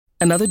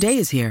Another day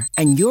is here,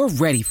 and you're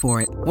ready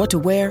for it. What to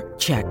wear?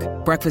 Check.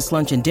 Breakfast,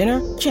 lunch, and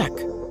dinner? Check.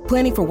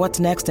 Planning for what's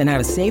next and how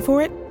to save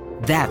for it?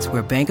 That's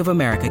where Bank of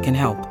America can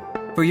help.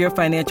 For your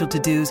financial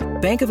to-dos,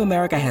 Bank of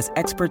America has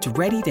experts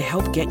ready to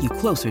help get you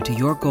closer to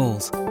your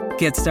goals.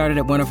 Get started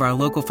at one of our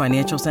local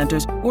financial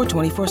centers or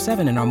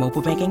 24/7 in our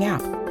mobile banking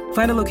app.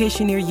 Find a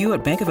location near you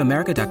at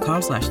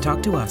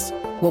bankofamerica.com/talktous.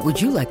 What would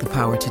you like the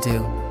power to do?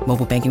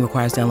 Mobile banking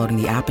requires downloading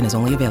the app and is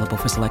only available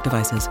for select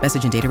devices.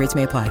 Message and data rates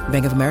may apply.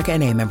 Bank of America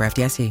N.A., member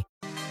FDIC.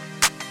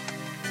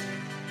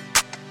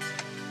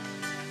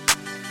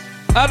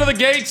 Out of the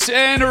gates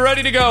and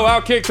ready to go.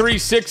 Outkick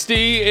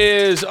 360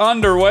 is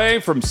underway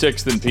from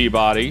 6th and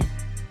Peabody.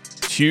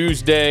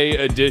 Tuesday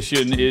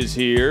edition is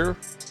here.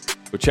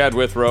 With Chad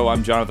Withrow,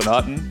 I'm Jonathan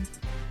Hutton.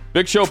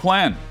 Big show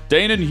plan.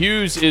 Danon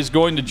Hughes is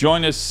going to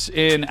join us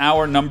in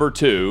hour number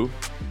 2.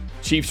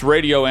 Chiefs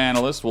radio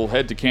analyst will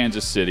head to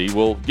Kansas City.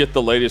 We'll get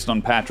the latest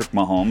on Patrick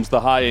Mahomes,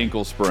 the high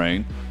ankle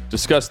sprain,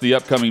 discuss the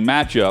upcoming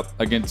matchup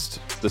against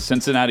the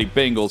Cincinnati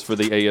Bengals for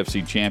the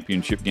AFC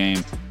Championship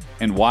game,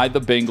 and why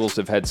the Bengals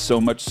have had so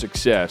much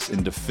success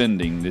in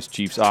defending this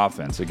Chiefs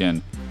offense.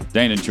 Again,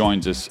 Danon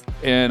joins us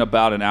in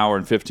about an hour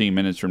and 15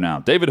 minutes from now.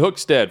 David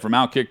Hookstead from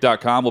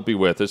Outkick.com will be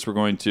with us. We're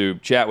going to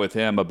chat with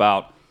him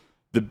about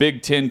the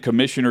Big Ten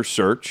commissioner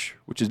search,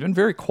 which has been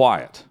very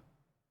quiet.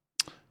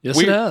 Yes,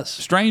 it has.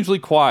 Strangely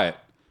quiet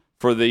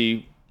for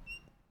the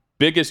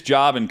biggest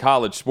job in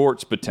college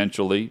sports,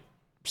 potentially,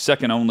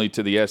 second only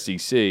to the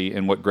SEC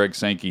and what Greg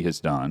Sankey has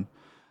done.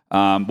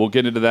 We'll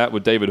get into that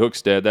with David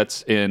Hookstead.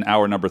 That's in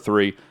hour number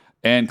 3.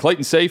 And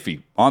Clayton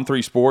Sayfie on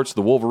 3 Sports,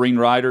 the Wolverine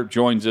writer,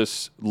 joins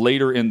us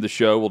later in the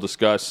show. We'll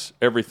discuss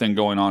everything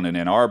going on in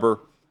Ann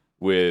Arbor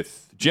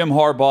with Jim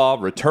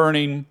Harbaugh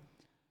returning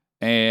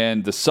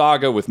and the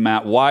saga with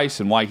Matt Weiss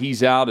and why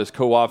he's out as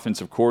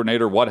co-offensive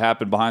coordinator, what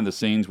happened behind the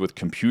scenes with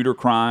computer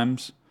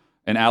crimes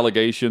and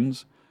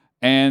allegations,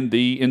 and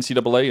the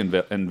NCAA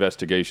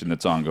investigation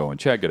that's ongoing.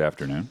 Chad, good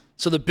afternoon.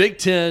 So the Big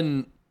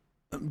Ten...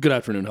 Good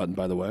afternoon, Hutton,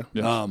 by the way.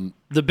 Yes.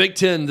 The Big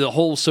Ten, the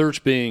whole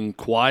search being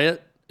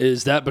quiet,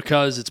 is that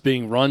because it's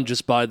being run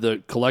just by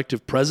the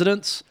collective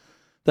presidents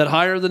that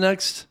hire the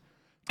next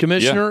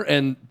commissioner,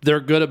 and they're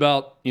good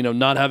about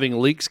not having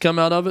leaks come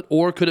out of it?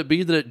 Or could it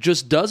be that it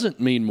just doesn't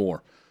mean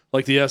more,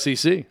 like the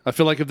SEC? I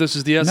feel like if this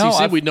is the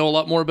SEC, we'd know a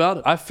lot more about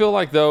it. I feel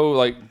like,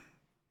 though,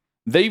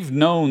 they've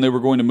known they were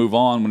going to move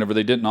on whenever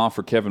they didn't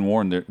offer Kevin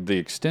Warren the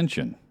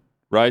extension.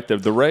 Right,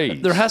 the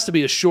raise. There has to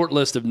be a short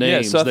list of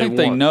names. Yeah, so I think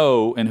they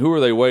know, and who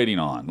are they waiting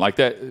on?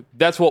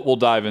 That's what we'll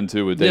dive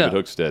into with David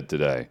Hookstead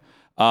today.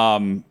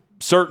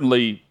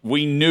 Certainly,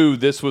 we knew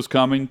this was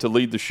coming to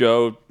lead the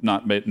show,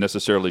 not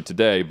necessarily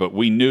today, but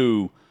we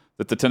knew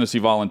that the Tennessee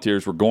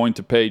Volunteers were going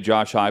to pay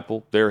Josh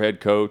Heupel, their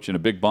head coach, and a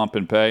big bump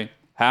in pay.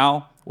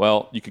 How?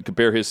 Well, you can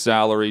compare his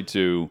salary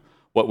to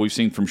what we've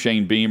seen from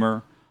Shane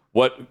Beamer,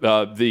 what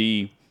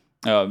the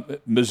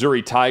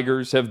Missouri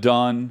Tigers have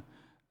done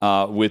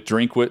with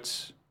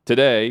Drinkwitz.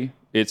 Today,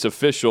 it's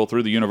official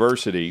through the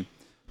university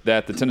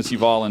that the Tennessee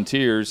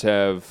Volunteers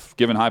have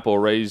given Heupel a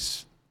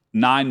raise.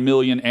 $9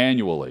 million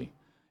annually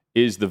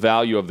is the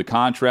value of the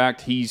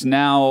contract. He's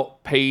now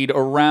paid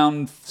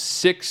around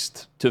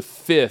 6th to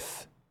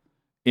 5th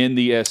in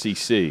the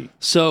SEC.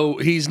 So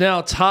he's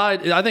now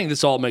tied. I think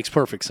this all makes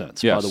perfect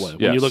sense, by the way,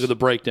 when you look at the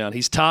breakdown.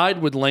 He's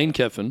tied with Lane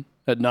Kiffin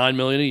at $9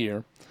 million a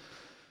year.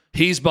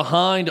 He's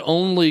behind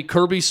only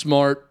Kirby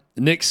Smart,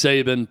 Nick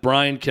Saban,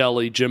 Brian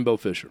Kelly, Jimbo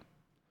Fisher.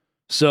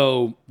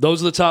 So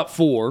those are the top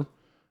 4.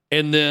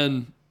 And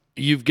then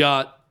you've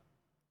got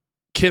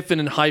Kiffin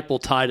and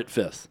Heupel tied at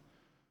 5th.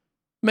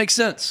 Makes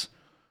sense.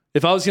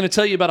 If I was going to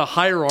tell you about a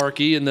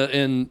hierarchy in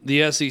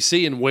the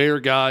SEC and where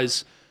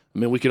guys,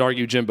 we could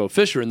argue Jimbo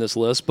Fisher in this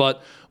list,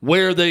 but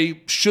where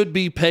they should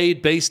be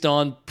paid based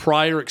on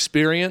prior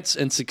experience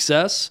and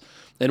success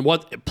and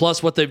what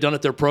they've done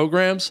at their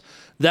programs,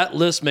 that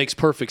list makes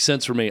perfect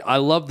sense for me. I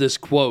love this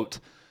quote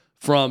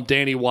from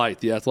Danny White,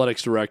 the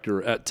athletics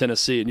director at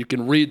Tennessee. And you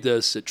can read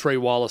this at Trey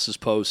Wallace's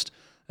post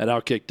at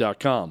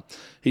Outkick.com.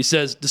 He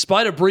says,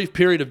 despite a brief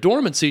period of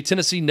dormancy,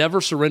 Tennessee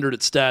never surrendered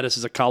its status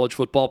as a college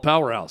football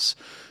powerhouse.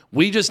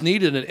 We just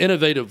needed an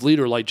innovative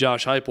leader like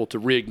Josh Heupel to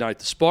reignite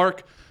the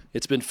spark.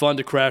 It's been fun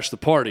to crash the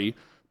party.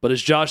 But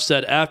as Josh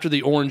said, after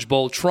the Orange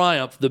Bowl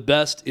triumph, the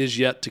best is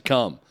yet to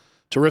come.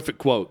 Terrific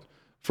quote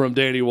from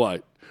Danny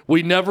White.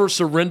 We never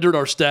surrendered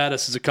our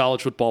status as a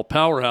college football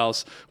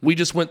powerhouse. We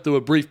just went through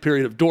a brief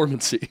period of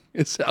dormancy,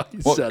 is how he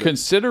said it.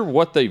 Consider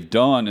what they've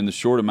done in the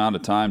short amount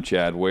of time,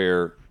 Chad,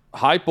 where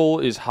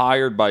Heupel is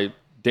hired by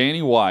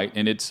Danny White,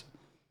 and it's,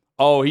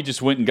 he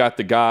just went and got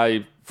the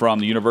guy from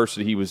the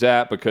university he was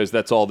at because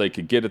that's all they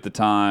could get at the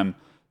time.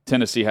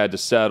 Tennessee had to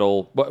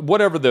settle. But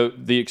whatever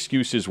the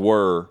excuses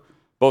were,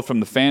 both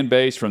from the fan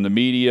base, from the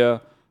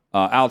media,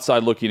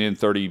 outside looking in,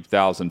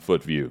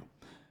 30,000-foot view.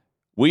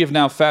 We have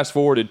now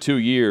fast-forwarded 2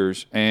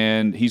 years,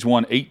 and he's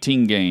won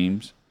 18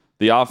 games.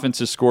 The offense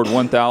has scored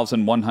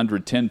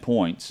 1,110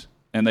 points,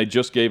 and they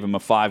just gave him a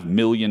 $5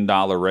 million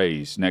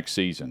raise next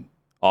season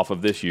off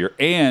of this year.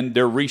 And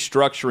they're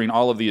restructuring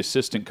all of the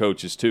assistant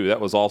coaches, too. That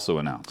was also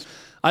announced.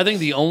 I think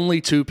the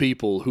only two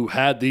people who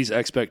had these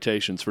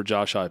expectations for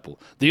Josh Heupel,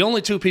 the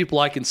only two people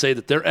I can say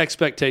that their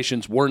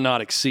expectations were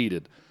not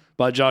exceeded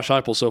by Josh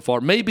Heupel so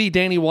far, may be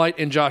Danny White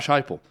and Josh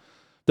Heupel,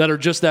 that are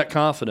just that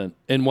confident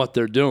in what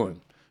they're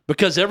doing.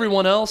 Because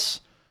everyone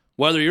else,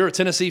 whether you're a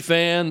Tennessee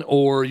fan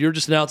or you're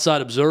just an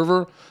outside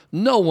observer,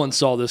 no one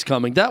saw this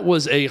coming. That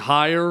was a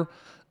hire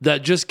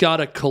that just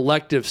got a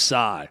collective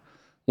sigh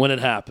when it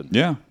happened.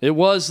 Yeah. It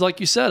was, like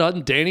you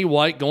said, Danny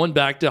White going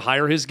back to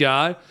hire his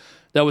guy.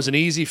 That was an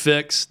easy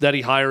fix that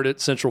he hired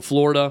at Central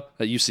Florida,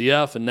 at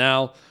UCF, and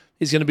now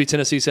he's going to be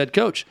Tennessee's head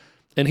coach.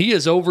 And he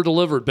has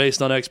over-delivered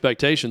based on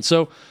expectations.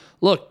 So,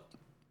 look,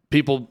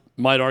 people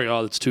might argue,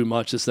 oh, that's too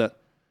much, this, that.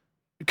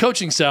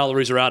 Coaching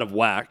salaries are out of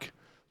whack.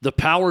 The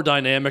power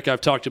dynamic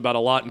I've talked about a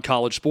lot in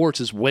college sports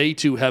is way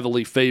too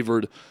heavily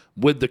favored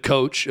with the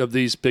coach of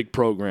these big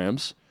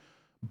programs.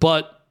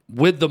 But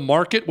with the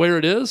market where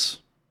it is,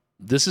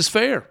 this is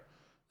fair.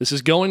 This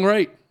is going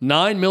great.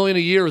 $9 million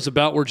a year is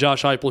about where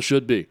Josh Heupel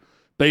should be,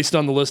 based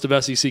on the list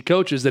of SEC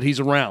coaches that he's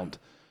around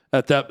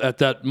at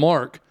that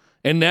mark.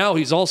 And now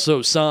he's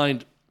also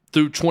signed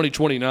through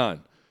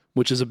 2029,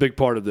 which is a big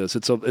part of this.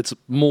 It's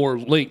more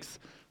length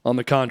on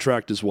the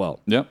contract as well.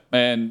 Yep,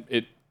 and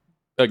it,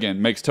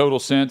 again, makes total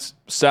sense.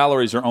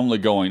 Salaries are only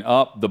going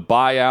up. The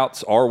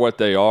buyouts are what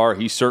they are.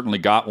 He certainly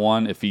got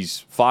one. If he's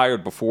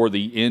fired before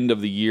the end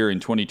of the year in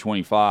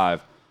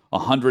 2025,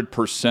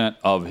 100%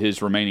 of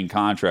his remaining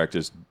contract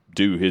is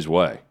due his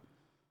way.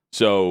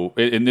 So,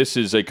 and this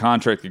is a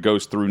contract that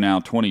goes through now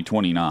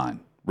 2029,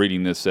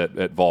 reading this at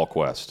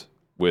VolQuest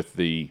with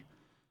the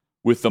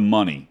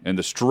money and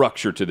the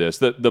structure to this.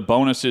 The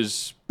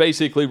bonuses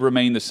basically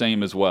remain the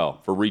same as well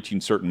for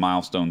reaching certain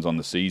milestones on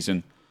the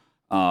season.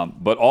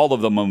 But all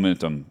of the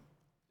momentum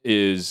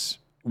is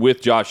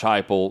with Josh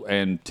Heupel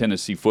and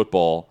Tennessee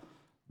football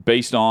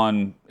based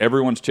on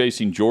everyone's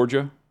chasing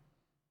Georgia,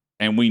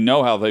 and we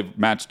know how they've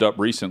matched up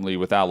recently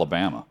with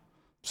Alabama.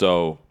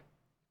 So,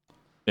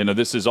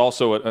 this is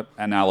also,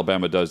 and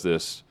Alabama does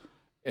this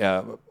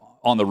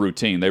on the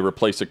routine. They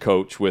replace a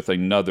coach with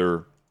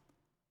another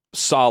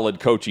solid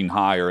coaching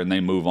hire, and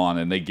they move on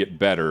and they get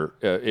better.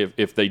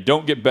 If they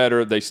don't get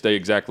better, they stay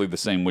exactly the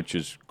same, which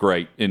is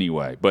great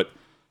anyway. But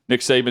Nick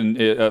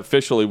Saban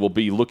officially will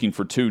be looking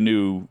for two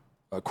new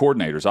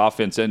coordinators,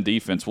 offense and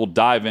defense. We'll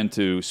dive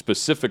into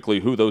specifically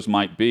who those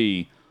might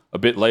be a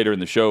bit later in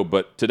the show.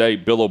 But today,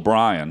 Bill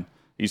O'Brien,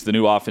 he's the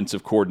new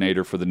offensive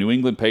coordinator for the New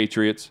England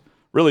Patriots.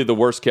 Really the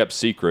worst-kept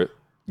secret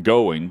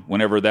going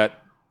whenever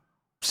that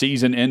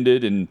season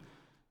ended, and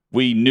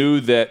we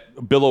knew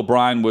that Bill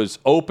O'Brien was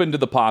open to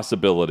the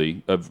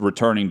possibility of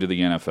returning to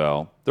the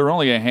NFL. There were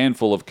only a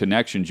handful of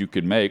connections you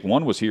could make.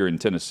 One was here in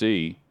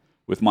Tennessee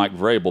with Mike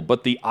Vrabel,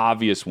 but the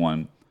obvious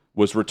one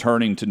was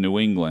returning to New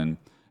England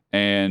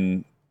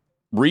and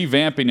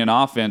revamping an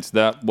offense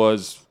that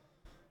was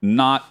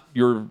not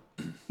your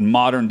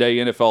modern-day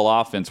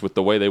NFL offense with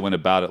the way they went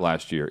about it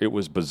last year. It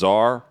was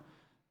bizarre.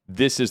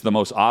 This is the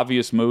most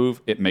obvious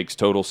move. It makes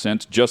total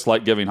sense. Just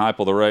like giving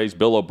Heupel the raise,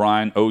 Bill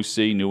O'Brien, OC,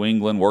 New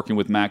England, working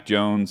with Mac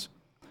Jones.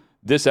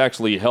 This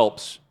actually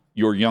helps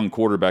your young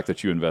quarterback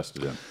that you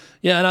invested in.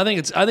 Yeah, and I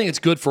think it's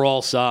good for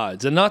all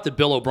sides. And not that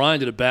Bill O'Brien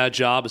did a bad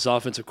job as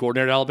offensive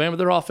coordinator at Alabama.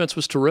 Their offense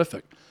was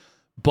terrific.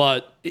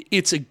 But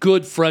it's a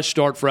good fresh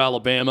start for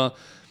Alabama.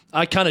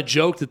 I kind of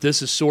joke that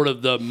this is sort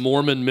of the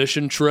Mormon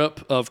mission trip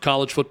of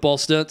college football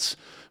stints.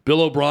 Bill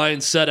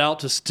O'Brien set out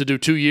to do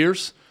 2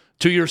 years,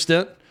 2-year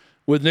stint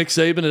with Nick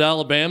Saban at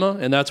Alabama,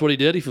 and that's what he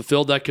did. He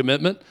fulfilled that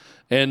commitment,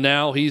 and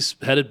now he's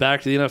headed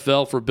back to the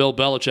NFL for Bill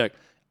Belichick.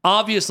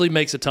 Obviously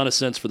makes a ton of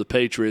sense for the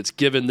Patriots,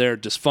 given their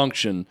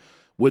dysfunction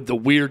with the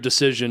weird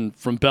decision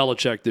from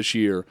Belichick this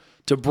year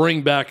to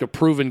bring back a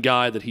proven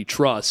guy that he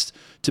trusts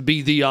to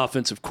be the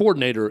offensive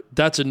coordinator.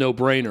 That's a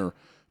no-brainer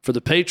for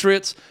the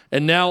Patriots.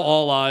 And now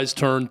all eyes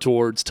turn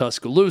towards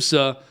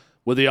Tuscaloosa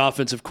with the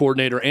offensive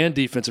coordinator and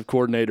defensive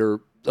coordinator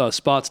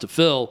spots to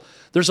fill.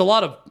 There's a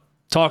lot of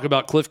talk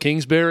about Cliff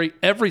Kingsbury.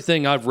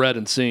 Everything I've read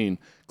and seen,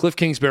 Cliff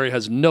Kingsbury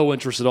has no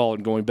interest at all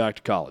in going back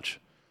to college.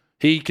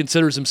 He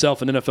considers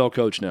himself an NFL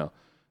coach now,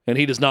 and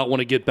he does not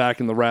want to get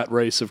back in the rat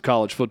race of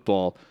college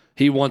football.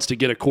 He wants to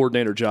get a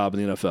coordinator job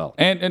in the NFL.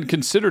 And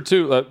consider,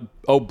 too,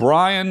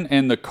 O'Brien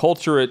and the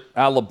culture at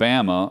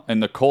Alabama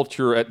and the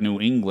culture at New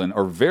England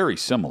are very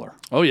similar.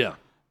 Oh, yeah.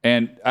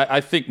 And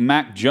I think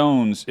Mac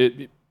Jones,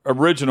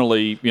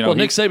 originally, Well,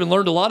 Nick Saban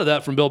learned a lot of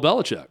that from Bill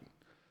Belichick.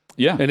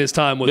 Yeah. In his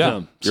time with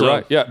him. You're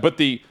right. Yeah. But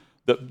the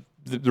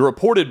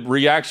reported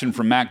reaction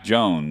from Mac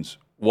Jones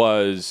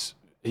was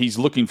he's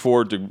looking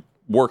forward to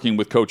working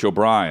with Coach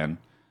O'Brien,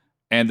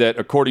 and that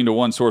according to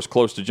one source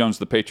close to Jones,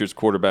 the Patriots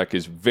quarterback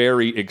is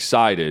very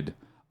excited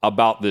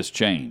about this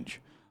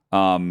change.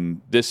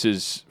 This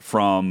is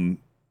from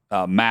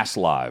Mass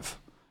Live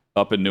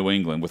up in New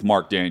England with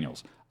Mark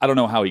Daniels. I don't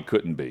know how he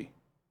couldn't be,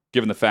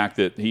 given the fact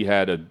that he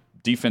had a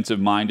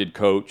defensive-minded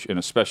coach and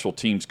a special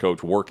teams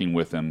coach working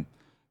with him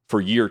for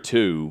year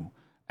 2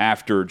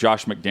 after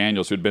Josh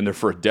McDaniels, who had been there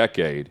for a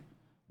decade,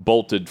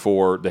 bolted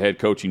for the head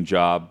coaching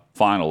job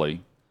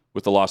finally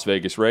with the Las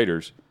Vegas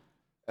Raiders.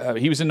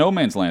 He was in no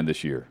man's land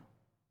this year.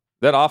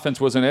 that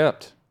offense was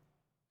inept.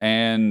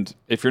 And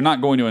if you're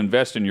not going to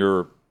invest in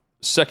your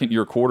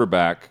second-year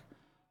quarterback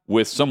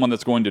with someone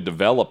that's going to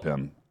develop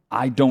him,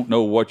 I don't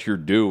know what you're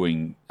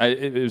doing.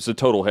 It was a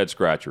total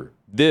head-scratcher.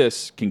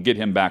 This can get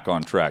him back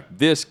on track.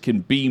 This can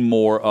be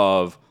more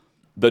of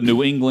the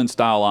New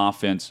England-style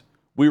offense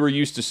we were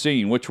used to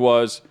seeing, which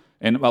was,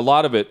 and a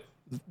lot of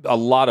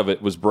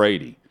it was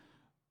Brady.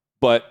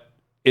 But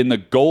in the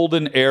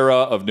golden era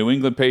of New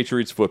England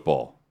Patriots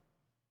football,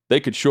 they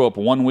could show up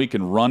one week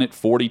and run it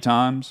 40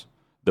 times.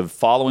 The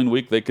following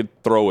week, they could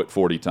throw it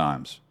 40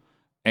 times.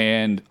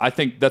 And I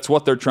think that's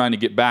what they're trying to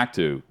get back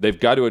to. They've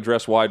got to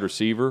address wide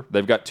receiver.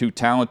 They've got two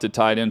talented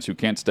tight ends who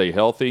can't stay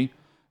healthy.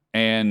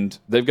 And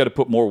they've got to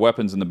put more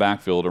weapons in the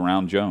backfield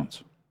around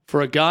Jones.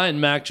 For a guy in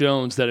Mac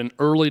Jones that in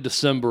early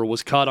December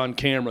was caught on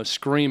camera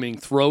screaming,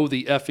 "Throw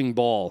the effing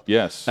ball,"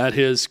 yes, at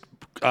his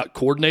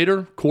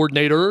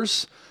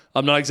coordinators,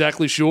 I'm not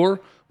exactly sure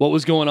what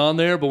was going on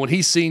there, but when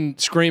he's seen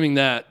screaming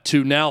that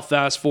to now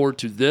fast forward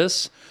to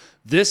this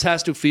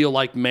has to feel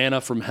like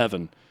manna from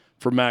heaven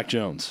for Mac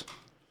Jones.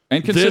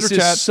 And consider this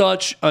is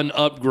such an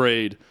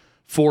upgrade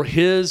for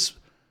his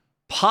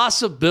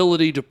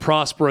possibility to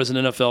prosper as an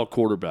NFL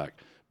quarterback.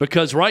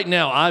 Because right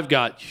now I've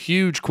got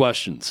huge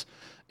questions.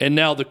 And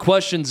now the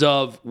questions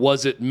of,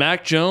 was it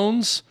Mac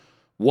Jones?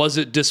 Was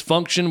it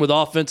dysfunction with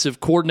offensive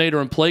coordinator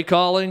and play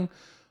calling?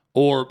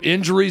 Or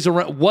injuries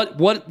around?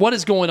 What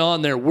is going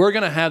on there? We're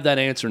going to have that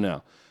answer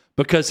now.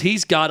 Because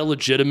he's got a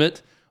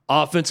legitimate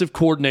offensive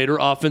coordinator,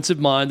 offensive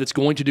mind that's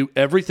going to do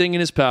everything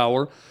in his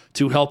power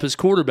to help his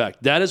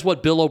quarterback. That is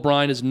what Bill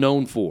O'Brien is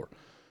known for.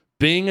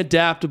 Being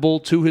adaptable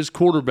to his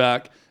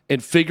quarterback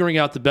and figuring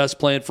out the best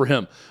plan for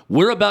him.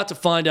 We're about to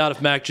find out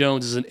if Mac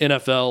Jones is an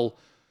NFL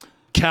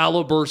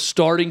caliber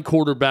starting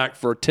quarterback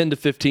for 10 to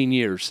 15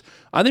 years.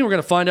 I think we're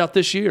going to find out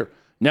this year,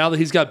 now that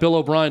he's got Bill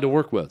O'Brien to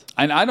work with.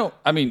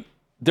 And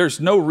there's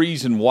no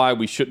reason why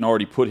we shouldn't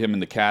already put him in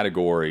the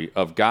category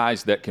of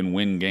guys that can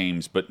win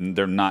games, but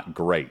they're not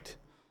great,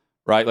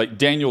 right? Like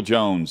Daniel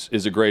Jones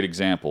is a great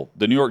example.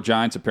 The New York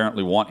Giants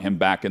apparently want him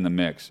back in the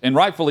mix, and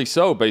rightfully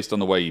so based on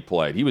the way he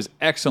played. He was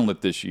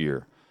excellent this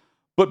year.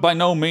 But by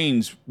no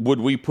means would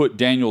we put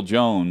Daniel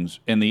Jones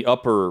in the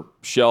upper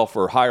shelf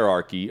or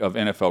hierarchy of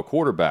NFL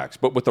quarterbacks.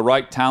 But with the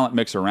right talent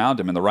mix around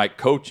him and the right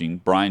coaching,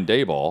 Brian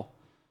Daboll,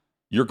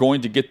 you're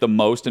going to get the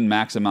most and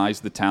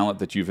maximize the talent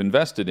that you've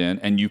invested in,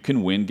 and you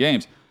can win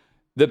games.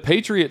 The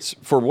Patriots,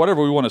 for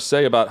whatever we want to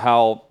say about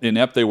how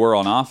inept they were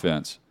on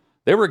offense,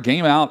 they were a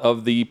game out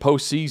of the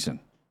postseason.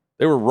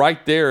 They were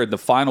right there in the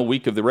final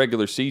week of the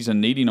regular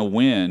season needing a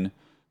win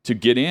to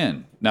get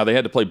in. Now, they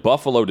had to play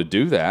Buffalo to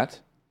do that.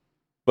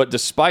 But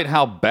despite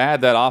how bad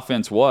that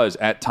offense was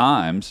at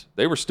times,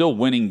 they were still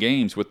winning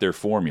games with their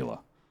formula.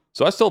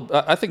 So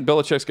I think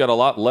Belichick's got a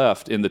lot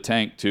left in the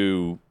tank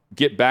to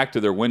get back to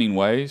their winning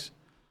ways.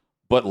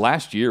 But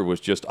last year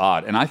was just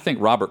odd. And I think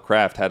Robert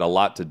Kraft had a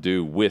lot to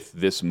do with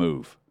this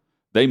move.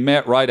 They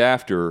met right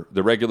after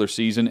the regular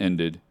season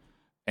ended.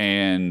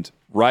 And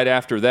right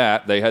after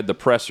that, they had the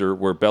presser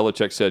where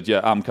Belichick said, "Yeah,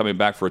 I'm coming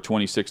back for a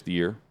 26th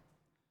year.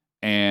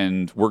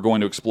 And we're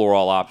going to explore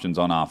all options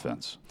on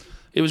offense."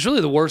 It was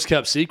really the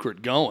worst-kept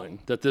secret going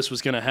that this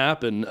was going to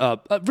happen,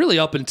 really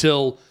up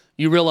until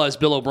you realized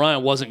Bill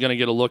O'Brien wasn't going to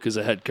get a look as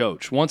a head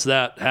coach. Once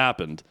that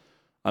happened,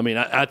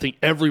 I think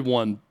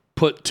everyone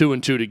put two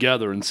and two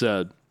together and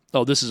said,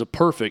 oh, this is a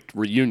perfect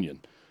reunion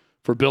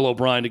for Bill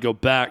O'Brien to go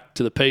back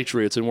to the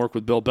Patriots and work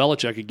with Bill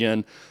Belichick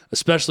again,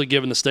 especially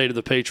given the state of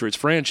the Patriots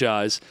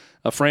franchise,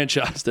 a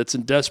franchise that's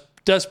in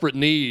desperate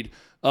need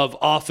of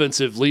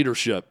offensive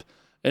leadership.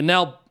 And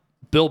now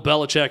Bill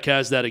Belichick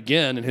has that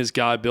again, and his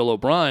guy, Bill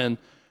O'Brien.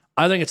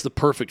 I think it's the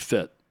perfect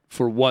fit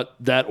for what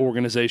that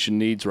organization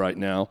needs right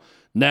now.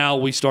 Now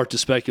we start to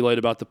speculate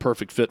about the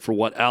perfect fit for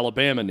what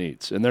Alabama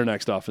needs in their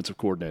next offensive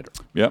coordinator.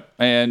 Yep.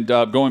 And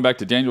going back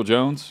to Daniel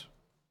Jones,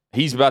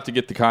 he's about to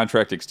get the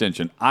contract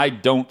extension. I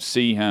don't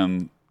see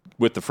him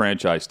with the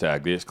franchise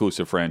tag, the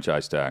exclusive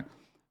franchise tag,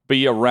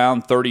 be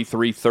around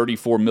 $33,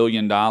 $34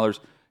 million.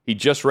 He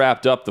just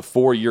wrapped up the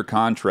 4-year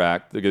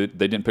contract. They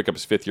didn't pick up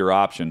his 5th-year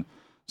option.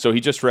 So he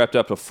just wrapped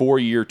up a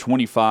 4-year,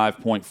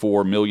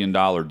 $25.4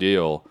 million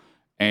deal,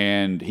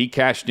 and he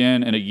cashed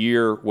in a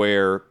year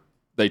where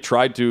they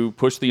tried to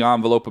push the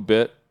envelope a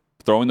bit,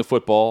 throwing the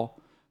football.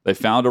 They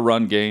found a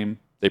run game.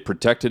 They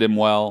protected him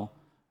well,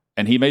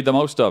 and he made the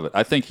most of it.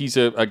 I think he's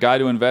a guy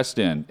to invest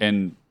in.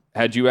 And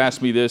had you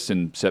asked me this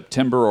in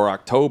September or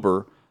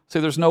October, I'd say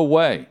there's no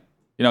way.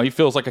 He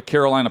feels like a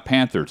Carolina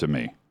Panther to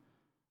me.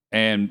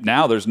 And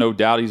now there's no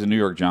doubt he's a New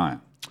York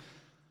Giant.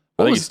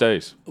 I think he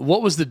stays.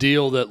 What was the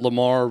deal that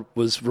Lamar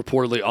was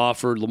reportedly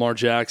offered, Lamar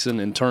Jackson,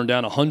 and turned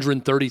down?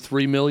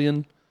 $133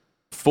 million?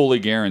 Fully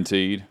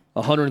guaranteed.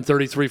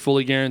 133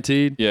 fully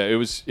guaranteed? Yeah, it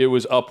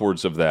was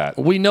upwards of that.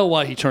 We know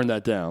why he turned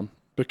that down,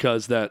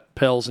 because that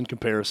pales in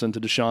comparison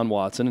to Deshaun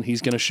Watson, and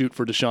he's going to shoot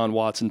for Deshaun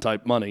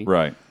Watson-type money.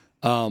 Right.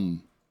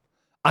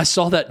 I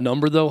saw that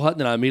number, though,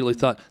 Hutton, and I immediately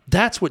thought,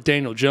 that's what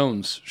Daniel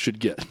Jones should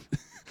get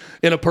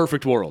in a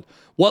perfect world.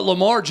 What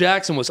Lamar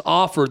Jackson was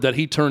offered that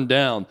he turned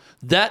down,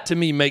 that to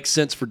me makes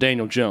sense for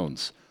Daniel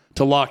Jones.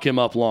 to lock him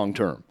up long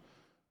term.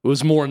 It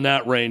was more in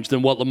that range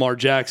than what Lamar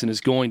Jackson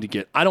is going to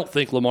get. I don't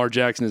think Lamar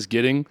Jackson is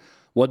getting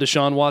what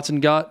Deshaun Watson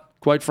got,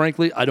 quite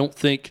frankly. I don't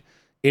think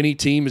any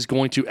team is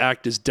going to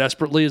act as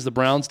desperately as the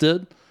Browns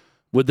did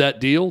with that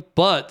deal,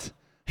 but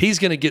he's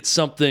going to get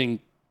something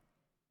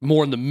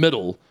more in the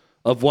middle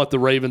of what the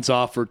Ravens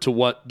offered to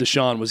what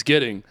Deshaun was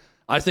getting.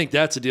 I think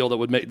that's a deal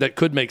that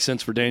could make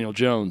sense for Daniel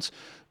Jones.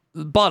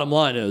 The bottom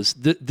line is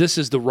this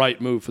is the right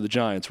move for the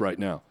Giants right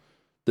now.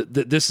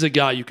 This is a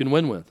guy you can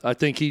win with. I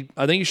think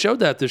he showed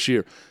that this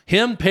year.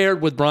 Him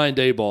paired with Brian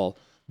Daboll,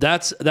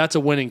 that's a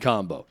winning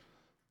combo.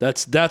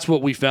 That's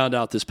what we found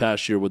out this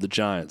past year with the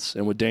Giants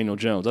and with Daniel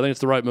Jones. I think it's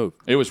the right move.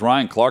 It was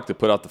Ryan Clark that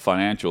put out the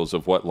financials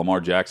of what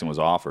Lamar Jackson was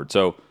offered.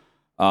 So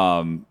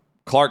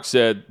Clark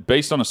said,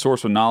 based on a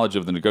source with knowledge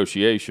of the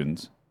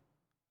negotiations,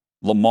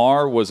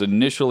 Lamar was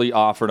initially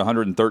offered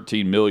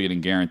 $113 million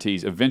in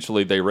guarantees.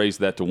 Eventually, they raised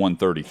that to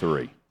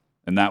 $133,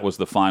 and that was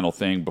the final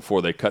thing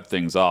before they cut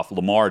things off.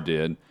 Lamar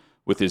did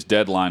with his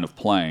deadline of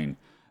playing.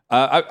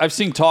 I've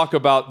seen talk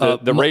about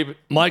the Ravens.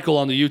 Michael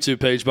on the YouTube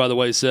page, by the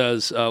way,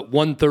 says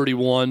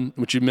 131,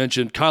 which you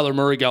mentioned. Kyler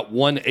Murray got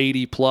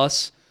 180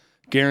 plus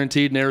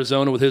guaranteed in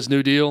Arizona with his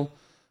new deal,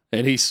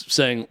 and he's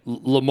saying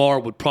Lamar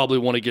would probably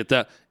want to get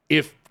that.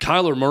 If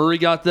Kyler Murray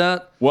got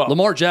that,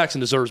 Lamar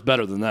Jackson deserves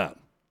better than that.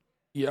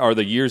 Are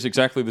the years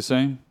exactly the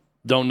same?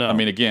 Don't know. I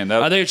mean, again,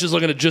 I think it's just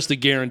looking at just the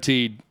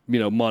guaranteed,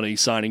 money,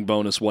 signing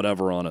bonus,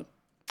 whatever on it.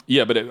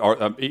 Yeah,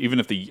 but even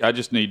if I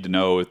just need to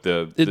know if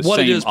the what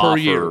same it is offer per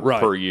year, right.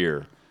 per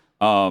year.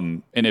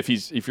 And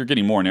if you're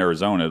getting more in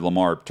Arizona,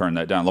 Lamar turned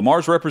that down.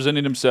 Lamar's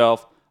representing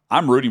himself.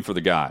 I'm rooting for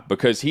the guy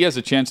because he has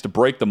a chance to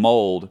break the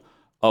mold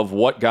of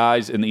what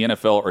guys in the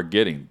NFL are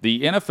getting.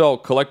 The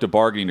NFL collective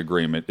bargaining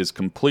agreement is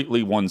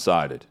completely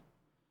one-sided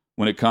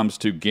when it comes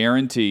to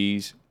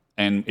guarantees.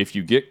 And if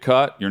you get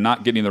cut, you're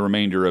not getting the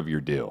remainder of your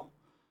deal.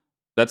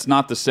 That's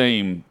not the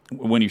same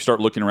when you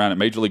start looking around at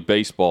Major League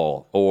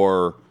Baseball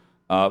or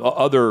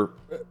other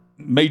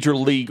major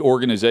league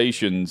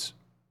organizations,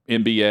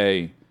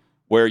 NBA,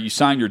 where you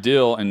sign your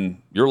deal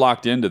and you're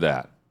locked into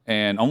that.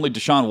 And only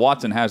Deshaun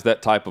Watson has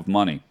that type of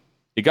money.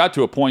 It got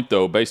to a point,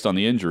 though, based on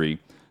the injury,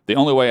 the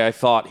only way I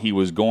thought he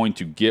was going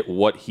to get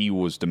what he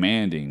was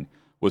demanding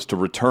was to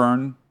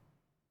return,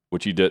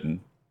 which he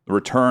didn't,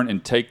 return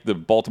and take the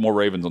Baltimore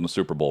Ravens on the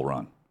Super Bowl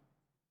run.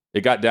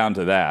 It got down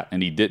to that,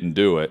 and he didn't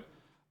do it.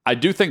 I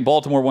do think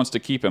Baltimore wants to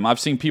keep him. I've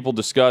seen people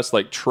discuss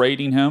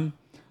trading him.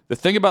 The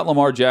thing about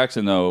Lamar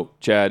Jackson, though,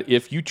 Chad,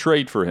 if you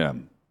trade for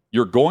him,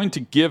 you're going to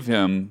give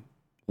him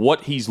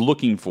what he's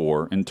looking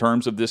for in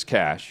terms of this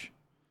cash.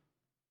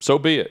 So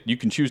be it. You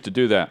can choose to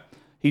do that.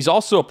 He's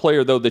also a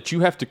player, though, that you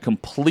have to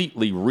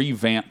completely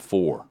revamp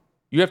for.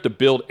 You have to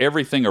build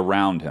everything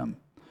around him.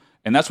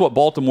 And that's what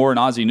Baltimore and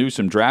Ozzie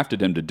Newsome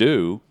drafted him to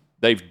do.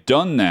 They've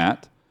done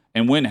that,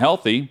 and when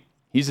healthy,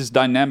 he's as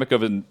dynamic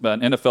of an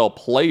NFL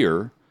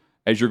player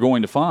as you're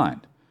going to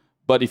find.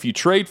 But if you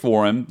trade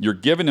for him, you're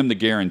giving him the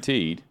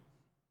guaranteed.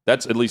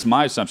 That's at least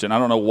my assumption. I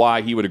don't know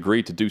why he would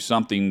agree to do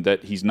something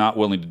that he's not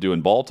willing to do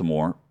in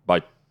Baltimore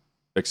by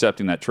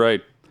accepting that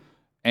trade.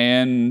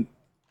 And,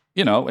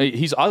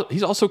 he's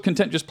also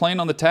content just playing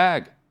on the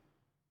tag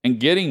and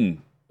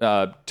getting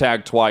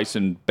tagged twice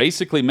and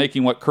basically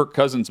making what Kirk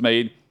Cousins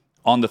made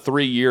on the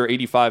 3-year,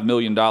 $85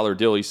 million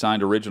deal he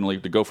signed originally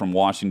to go from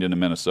Washington to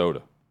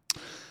Minnesota.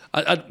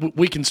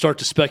 We can start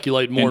to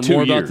speculate more and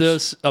more about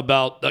this,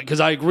 because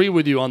I agree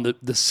with you on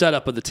the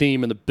setup of the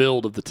team and the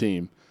build of the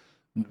team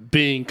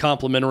being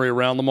complementary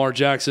around Lamar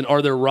Jackson.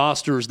 Are there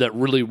rosters that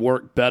really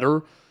work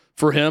better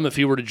for him if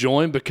he were to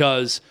join?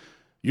 Because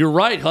you're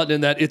right, Hutton,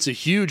 in that it's a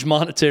huge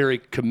monetary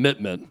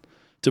commitment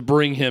to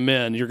bring him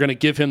in. You're going to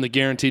give him the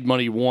guaranteed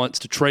money he wants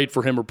to trade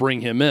for him or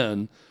bring him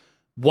in,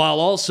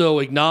 while also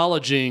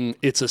acknowledging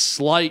it's a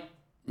slight,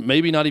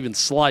 maybe not even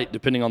slight,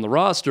 depending on the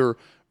roster,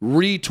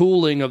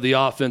 retooling of the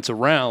offense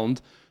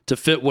around to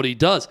fit what he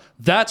does.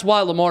 That's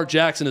why Lamar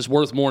Jackson is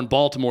worth more in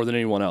Baltimore than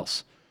anyone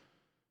else.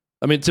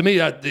 I mean, to me,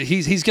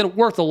 he's going to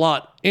worth a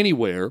lot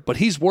anywhere, but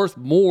he's worth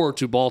more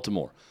to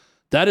Baltimore.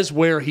 That is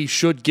where he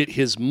should get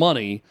his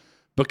money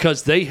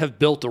because they have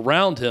built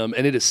around him,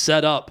 and it is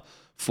set up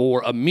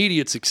for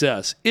immediate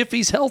success if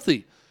he's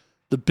healthy.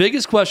 The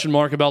biggest question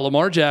mark about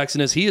Lamar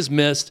Jackson is he has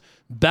missed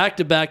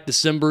back-to-back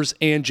Decembers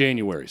and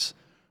Januaries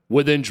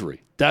with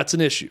injury. That's an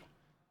issue.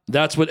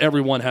 That's what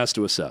everyone has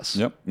to assess.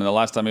 Yep. And the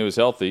last time he was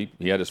healthy,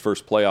 he had his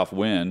first playoff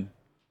win,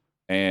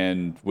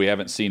 and we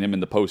haven't seen him in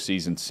the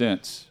postseason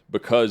since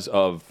because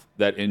of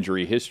that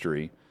injury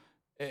history.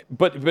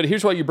 But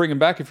here's why you bring him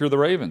back if you're the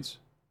Ravens.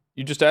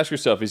 You just ask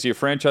yourself, is he a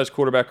franchise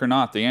quarterback or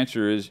not? The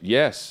answer is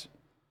yes.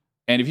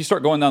 And if you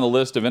start going down the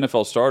list of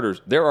NFL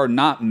starters, there are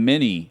not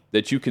many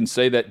that you can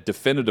say that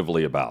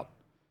definitively about.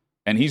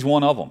 And he's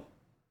one of them.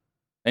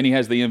 And he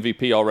has the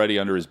MVP already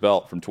under his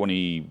belt from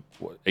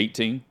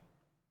 2018,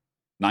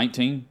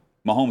 19.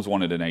 Mahomes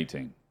won it in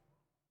 18.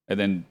 And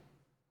then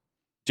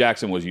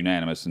Jackson was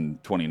unanimous in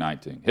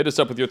 2019. Hit us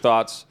up with your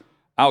thoughts.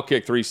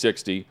 Outkick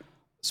 360.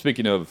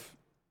 Speaking of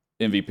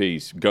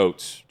MVPs,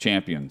 GOATs,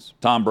 champions,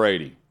 Tom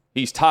Brady.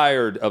 He's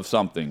tired of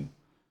something.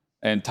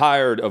 and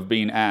tired of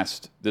being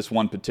asked this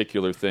one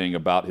particular thing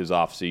about his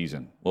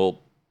offseason. We'll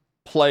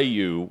play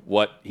you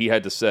what he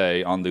had to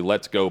say on the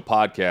Let's Go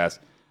podcast,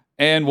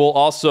 and we'll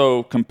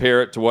also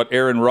compare it to what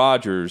Aaron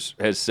Rodgers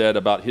has said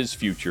about his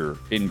future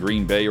in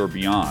Green Bay or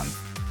beyond.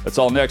 That's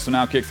all next on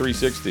Outkick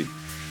 360.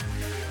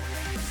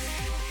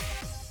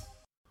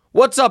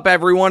 What's up,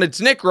 everyone?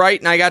 It's Nick Wright,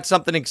 and I got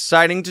something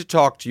exciting to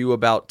talk to you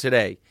about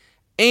today.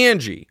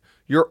 Angie,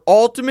 your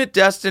ultimate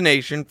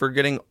destination for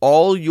getting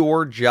all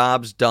your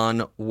jobs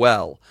done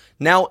well.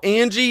 Now,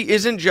 Angie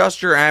isn't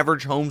just your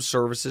average home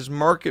services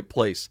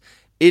marketplace.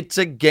 It's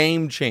a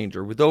game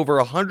changer with over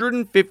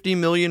 150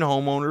 million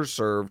homeowners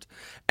served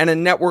and a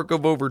network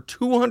of over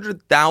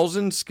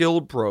 200,000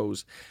 skilled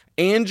pros.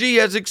 Angie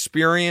has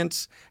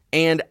experience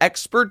and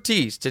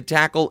expertise to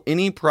tackle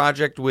any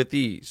project with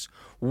ease.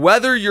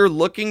 Whether you're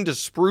looking to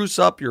spruce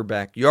up your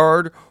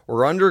backyard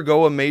or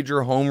undergo a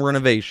major home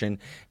renovation,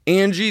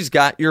 Angie's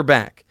got your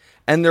back.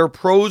 And their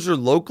pros are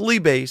locally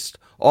based,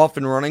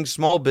 often running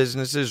small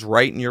businesses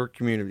right in your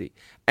community.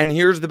 And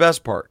here's the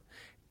best part.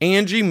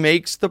 Angie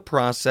makes the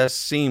process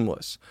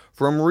seamless.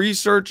 From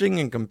researching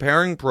and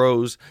comparing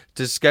pros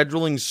to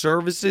scheduling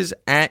services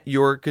at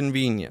your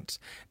convenience.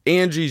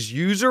 Angie's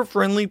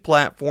user-friendly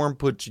platform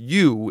puts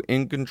you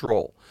in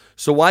control.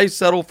 So why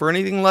settle for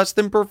anything less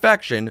than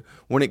perfection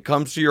when it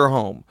comes to your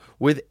home?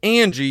 With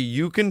Angie,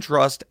 you can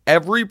trust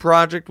every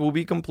project will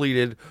be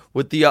completed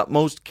with the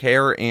utmost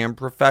care and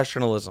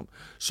professionalism.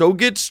 So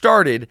get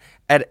started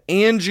at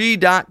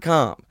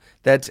Angie.com.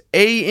 That's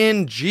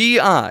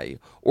ANGI,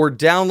 or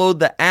download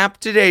the app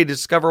today to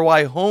discover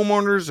why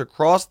homeowners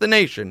across the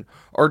nation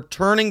are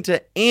turning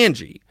to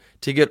Angie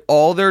to get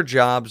all their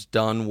jobs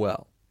done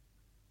well.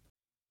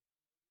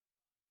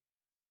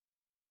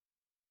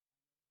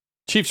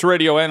 Chiefs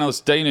radio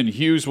analyst Danon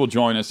Hughes will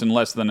join us in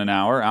less than an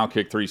hour.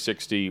 Outkick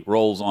 360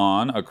 rolls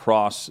on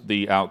across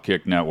the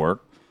Outkick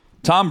network.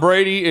 Tom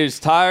Brady is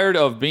tired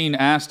of being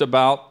asked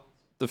about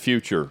the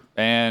future,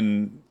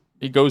 and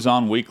he goes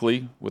on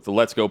weekly with the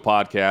Let's Go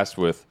podcast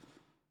with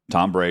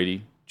Tom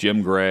Brady,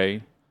 Jim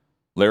Gray,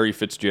 Larry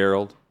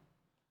Fitzgerald,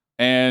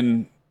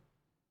 and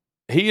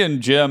he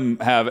and Jim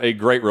have a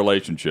great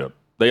relationship.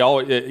 They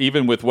all,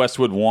 even with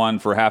Westwood One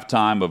for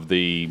halftime of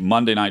the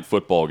Monday Night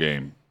Football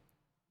game,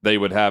 they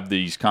would have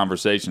these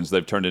conversations.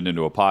 They've turned it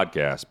into a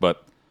podcast.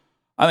 But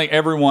I think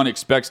everyone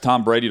expects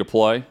Tom Brady to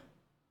play.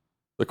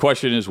 The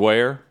question is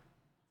where.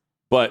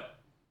 But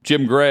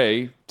Jim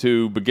Gray,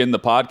 to begin the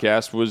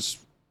podcast, was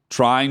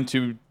trying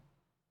to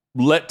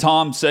let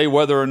Tom say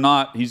whether or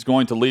not he's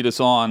going to lead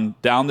us on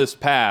down this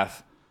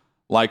path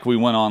like we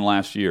went on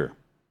last year.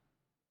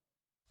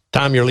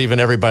 Tom, you're leaving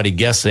everybody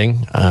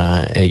guessing.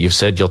 You've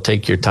said you'll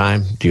take your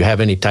time. Do you have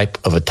any type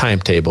of a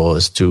timetable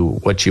as to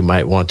what you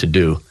might want to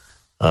do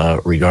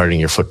regarding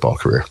your football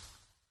career?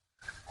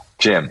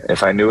 Jim,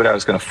 if I knew what I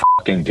was going to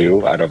fucking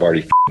do, I'd have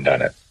already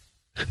done it.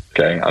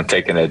 Okay? I'm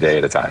taking it a day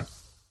at a time.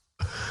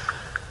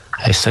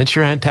 I sense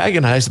you're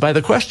antagonized by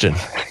the question.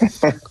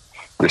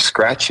 You're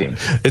scratching.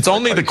 It's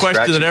only the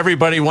question that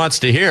everybody wants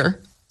to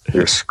hear.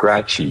 You're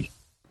scratchy.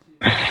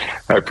 I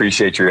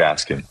appreciate your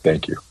asking.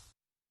 Thank you.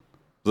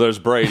 There's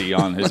Brady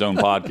on his own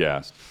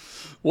podcast.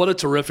 What a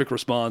terrific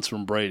response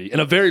from Brady,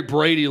 and a very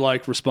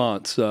Brady-like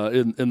response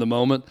in the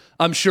moment.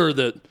 I'm sure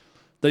that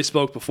they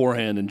spoke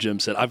beforehand, and Jim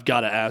said, I've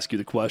got to ask you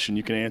the question.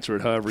 You can answer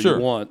it however you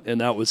want, and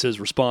that was his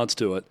response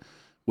to it,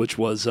 which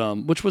was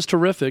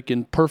terrific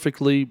and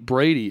perfectly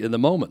Brady in the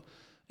moment.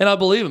 And I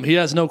believe him. He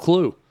has no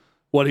clue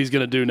what he's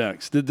going to do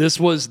next. This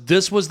was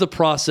the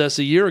process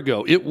a year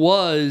ago. It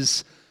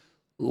was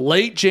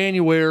late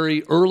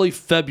January, early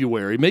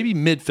February, maybe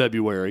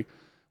mid-February,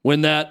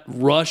 when that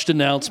rushed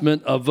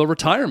announcement of a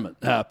retirement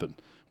happened,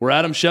 where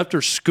Adam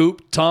Schefter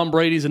scooped Tom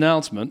Brady's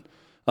announcement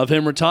of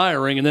him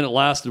retiring, and then it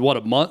lasted,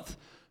 a month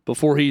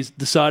before he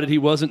decided he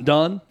wasn't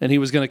done and he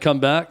was going to come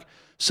back.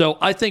 So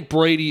I think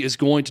Brady is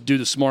going to do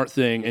the smart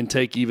thing and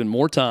take even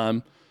more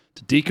time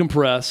to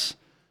decompress,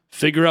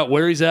 figure out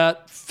where he's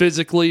at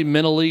physically,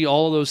 mentally,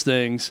 all of those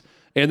things,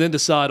 and then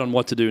decide on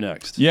what to do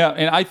next. Yeah,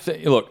 and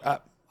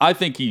I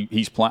think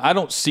he's playing. I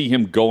don't see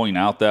him going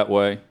out that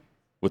way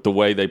with the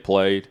way they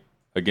played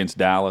against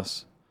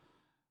Dallas.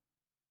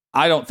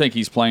 I don't think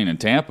he's playing in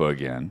Tampa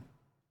again,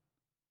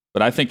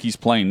 but I think he's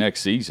playing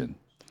next season.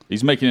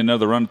 He's making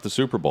another run at the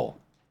Super Bowl.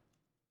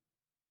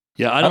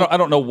 Yeah, I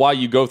don't know why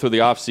you go through the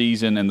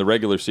offseason and the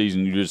regular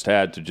season you just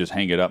had to just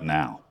hang it up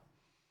now.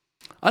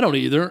 I don't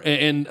either.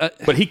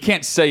 But he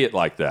can't say it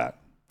like that.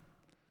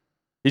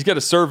 He's got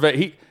a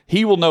survey.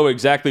 He will know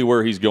exactly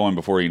where he's going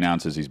before he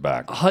announces he's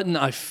back. Hutton,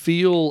 I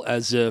feel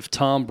as if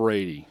Tom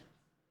Brady,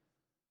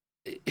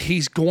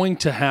 he's going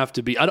to have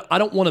to be, I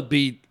don't want to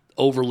be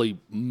overly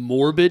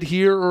morbid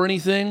here or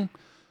anything,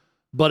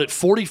 but at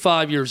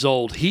 45 years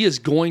old, he is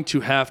going to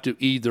have to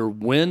either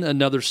win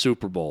another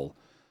Super Bowl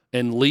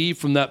and leave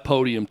from that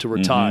podium to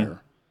retire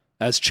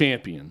as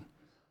champion,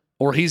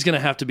 or he's going to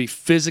have to be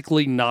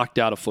physically knocked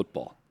out of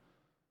football.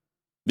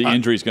 The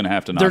injury's going to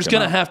have to knock him out. There's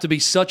going to have to be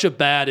such a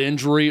bad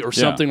injury or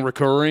something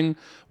recurring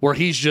where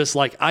he's just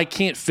like, I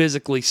can't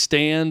physically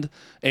stand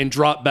and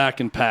drop back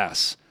and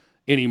pass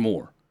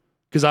anymore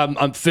because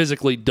I'm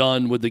physically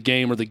done with the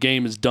game or the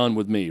game is done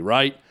with me,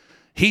 right?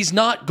 He's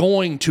not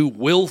going to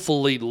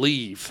willfully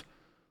leave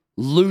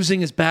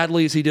losing as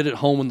badly as he did at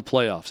home in the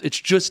playoffs. It's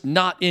just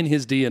not in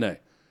his DNA.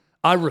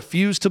 I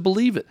refuse to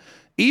believe it.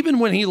 Even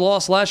when he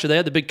lost last year, they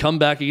had the big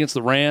comeback against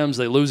the Rams.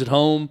 They lose at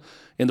home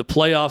in the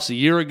playoffs a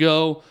year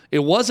ago. It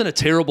wasn't a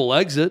terrible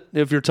exit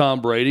if you're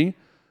Tom Brady.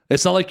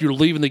 It's not like you're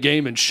leaving the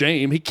game in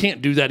shame. He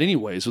can't do that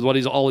anyways with what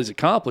he's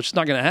accomplished. It's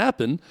not going to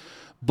happen.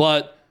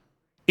 But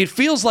it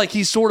feels like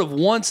he sort of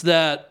wants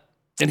that,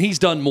 and he's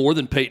done more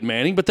than Peyton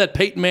Manning, but that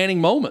Peyton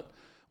Manning moment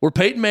where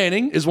Peyton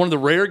Manning is one of the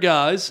rare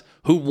guys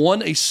who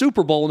won a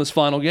Super Bowl in his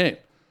final game.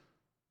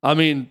 I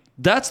mean,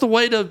 that's the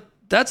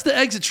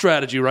exit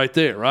strategy right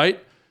there,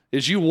 right?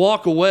 Is you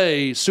walk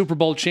away Super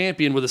Bowl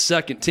champion with a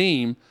second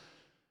team.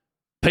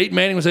 Peyton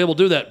Manning was able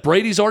to do that.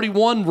 Brady's already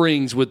won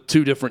rings with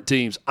 2 different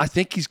teams. I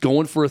think he's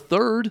going for a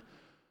third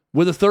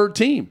with a third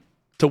team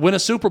to win a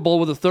Super Bowl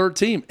with a third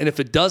team. And if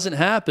it doesn't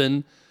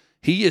happen,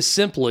 he is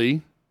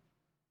simply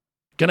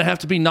going to have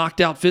to be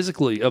knocked out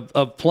physically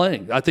of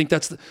playing. I think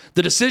that's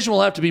the decision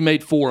will have to be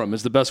made for him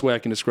is the best way I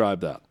can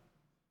describe that.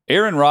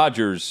 Aaron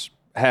Rodgers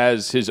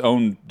has his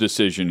own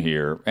decision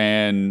here,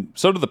 and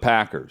so do the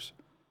Packers.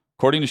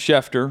 According to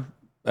Schefter,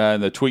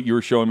 the tweet you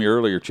were showing me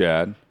earlier,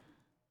 Chad,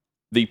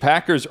 the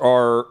Packers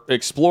are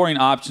exploring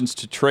options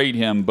to trade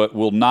him, but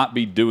will not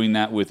be doing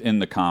that within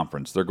the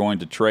conference. They're going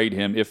to trade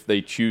him, if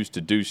they choose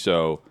to do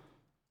so,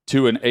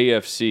 to an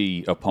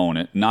AFC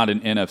opponent, not an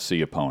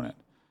NFC opponent.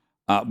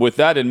 With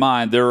that in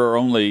mind, there are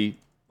only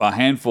a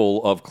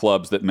handful of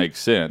clubs that make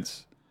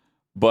sense.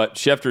 But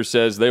Schefter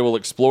says they will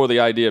explore the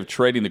idea of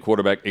trading the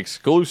quarterback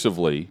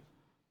exclusively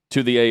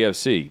to the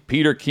AFC.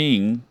 Peter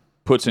King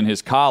puts in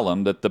his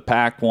column that the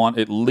Pack want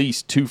at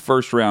least 2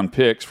 first-round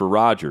picks for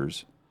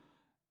Rodgers,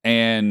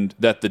 and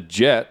that the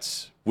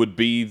Jets would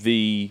be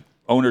the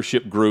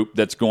ownership group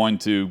that's going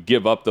to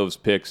give up those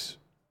picks.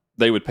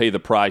 They would pay the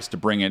price to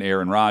bring in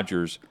Aaron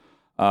Rodgers,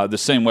 the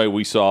same way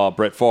we saw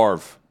Brett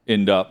Favre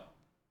end up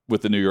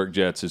with the New York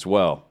Jets as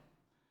well.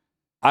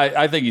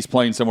 I think he's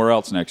playing somewhere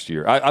else next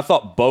year. I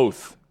thought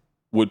both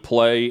would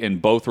play,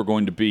 and both were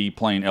going to be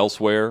playing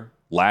elsewhere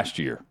last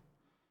year.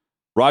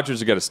 Rodgers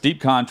has got a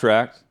steep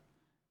contract.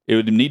 It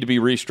would need to be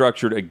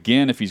restructured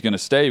again if he's going to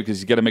stay because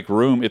he's got to make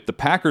room. If the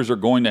Packers are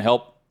going to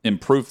help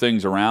improve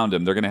things around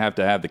him, they're going to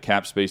have the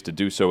cap space to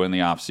do so in the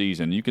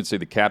offseason. You can say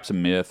the cap's a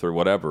myth or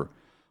whatever.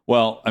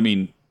 Well, I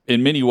mean,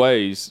 in many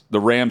ways, the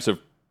Rams have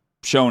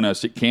shown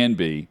us it can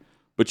be,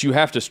 but you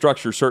have to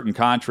structure certain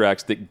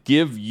contracts that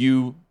give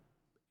you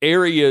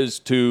areas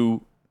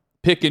to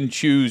pick and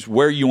choose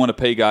where you want to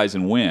pay guys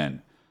and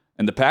win.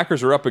 And the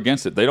Packers are up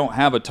against it. They don't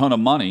have a ton of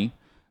money,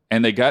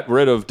 and they got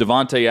rid of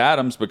Devontae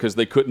Adams because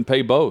they couldn't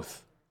pay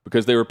both,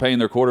 because they were paying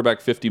their quarterback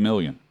 $50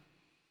 million.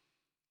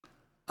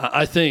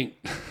 I think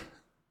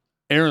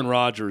Aaron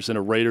Rodgers in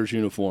a Raiders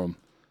uniform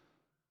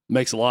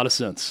makes a lot of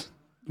sense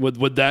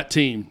with that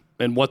team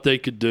and what they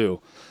could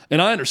do.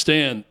 And I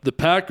understand the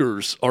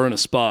Packers are in a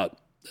spot.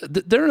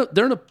 They're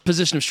in a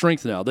position of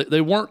strength now.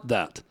 They weren't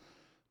that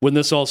when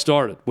this all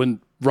started,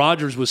 when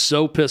Rodgers was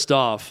so pissed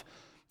off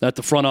at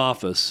the front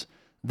office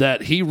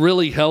that he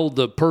really held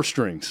the purse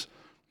strings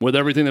with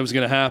everything that was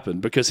going to happen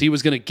because he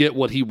was going to get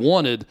what he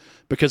wanted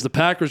because the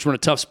Packers were in a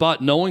tough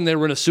spot knowing they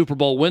were in a Super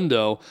Bowl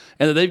window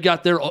and that they've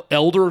got their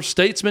elder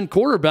statesman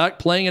quarterback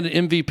playing at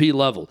an MVP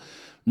level.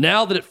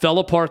 Now that it fell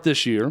apart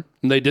this year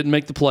and they didn't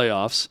make the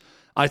playoffs,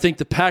 I think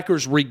the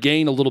Packers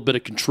regain a little bit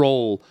of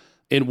control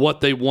in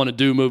what they want to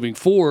do moving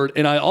forward.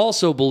 And I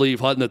also believe,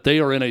 Hutton, that they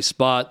are in a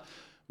spot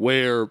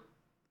where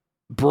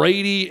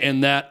Brady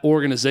and that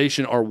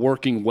organization are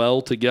working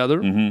well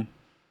together. Mm-hmm.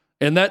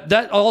 And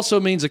that also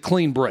means a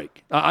clean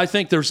break. I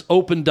think there's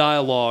open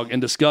dialogue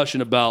and discussion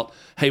about,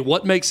 hey,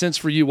 what makes sense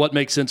for you, what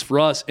makes sense for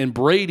us, and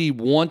Brady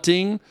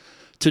wanting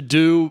to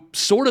do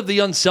sort of the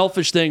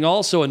unselfish thing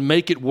also and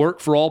make it work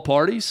for all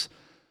parties.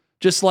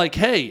 Just like,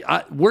 hey,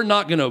 we're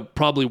not going to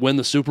probably win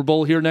the Super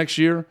Bowl here next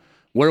year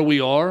where we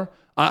are.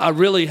 I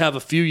really have a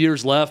few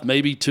years left,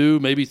 maybe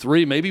 2, maybe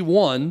 3, maybe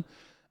 1.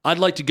 I'd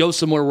like to go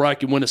somewhere where I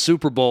can win a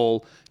Super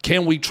Bowl.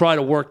 Can we try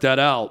to work that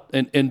out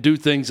and do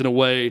things in a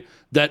way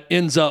that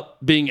ends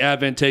up being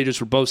advantageous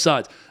for both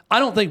sides? I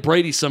don't think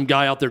Brady's some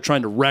guy out there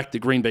trying to wreck the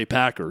Green Bay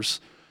Packers,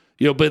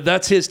 but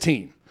that's his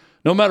team.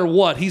 No matter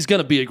what, he's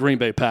going to be a Green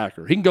Bay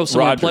Packer. He can go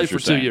somewhere and play for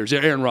 2 years. Yeah,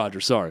 Aaron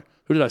Rodgers, sorry.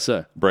 Who did I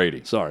say?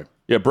 Brady. Sorry.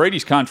 Yeah,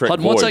 Brady's contract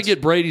voids. Once I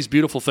get Brady's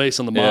beautiful face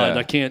on the mind,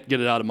 I can't get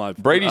it out of my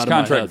Brady's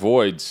contract my head.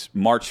 voids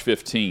March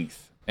 15th,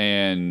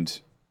 and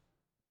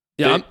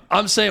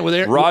I'm saying with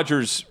Aaron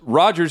Rodgers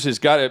has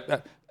got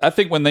it. I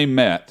think when they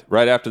met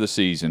right after the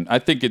season, I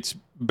think it's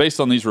based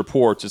on these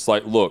reports. It's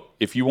like, look,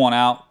 if you want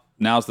out,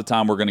 now's the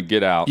time we're going to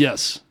get out.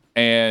 Yes,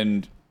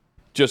 and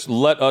just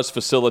let us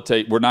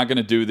facilitate. We're not going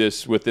to do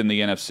this within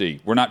the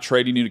NFC. We're not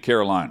trading you to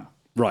Carolina.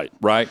 Right.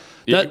 Right?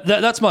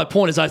 That's my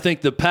point, is I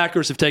think the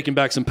Packers have taken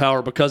back some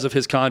power because of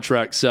his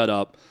contract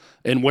setup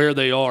and where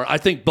they are. I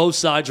think both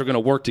sides are going to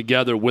work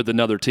together with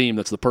another team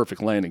that's the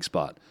perfect landing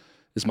spot,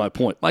 is my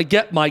point. My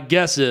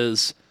guess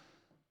is,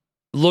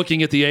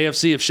 looking at the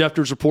AFC, if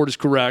Schefter's report is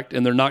correct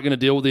and they're not going to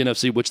deal with the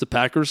NFC, which the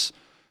Packers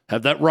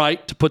have that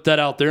right to put that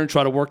out there and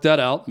try to work that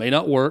out, may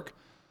not work.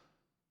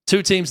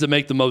 Two teams that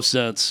make the most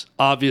sense,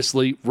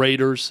 obviously,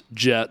 Raiders,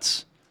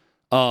 Jets.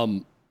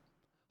 Hutton,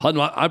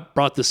 I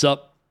brought this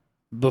up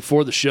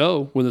before the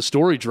show when the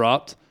story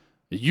dropped.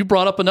 You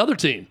brought up another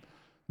team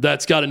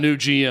that's got a new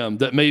GM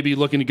that may be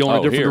looking to go in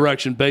a different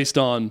direction based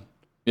on...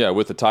 Yeah,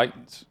 with the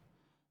Titans.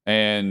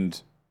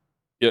 And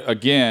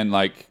again,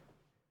 like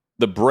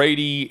the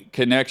Brady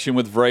connection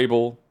with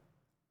Vrabel,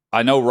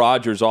 I know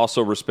Rodgers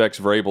also respects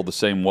Vrabel the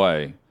same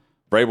way.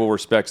 Vrabel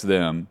respects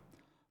them.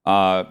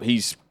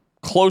 He's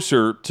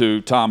closer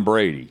to Tom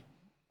Brady,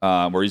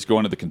 where he's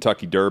going to the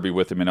Kentucky Derby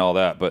with him and all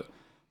that. But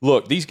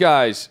look, these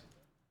guys,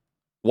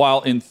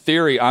 while in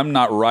theory I'm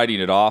not writing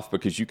it off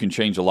because you can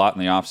change a lot in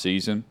the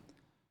offseason,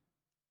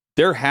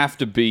 there have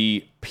to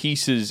be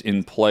pieces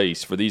in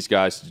place for these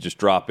guys to just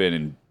drop in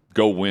and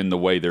go win the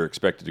way they're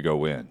expected to go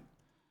win.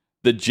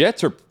 The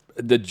Jets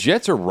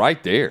are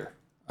right there.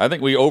 I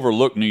think we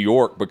overlook New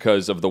York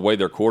because of the way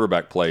their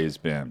quarterback play has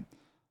been.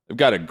 They've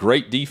got a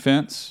great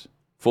defense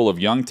full of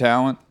young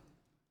talent.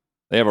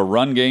 They have a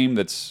run game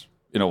that's,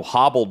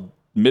 hobbled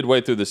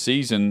midway through the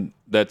season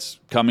that's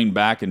coming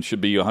back and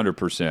should be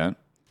 100%.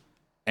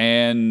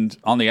 And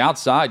on the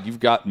outside, you've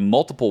got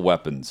multiple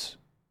weapons,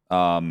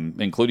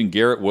 including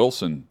Garrett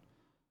Wilson,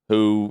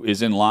 who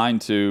is in line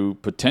to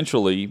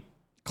potentially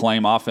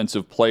claim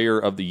Offensive Player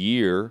of the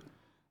Year.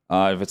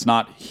 If it's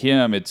not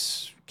him,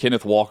 it's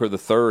Kenneth Walker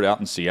III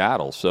out in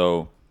Seattle.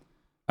 So,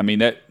 I mean,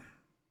 that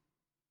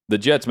the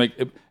Jets make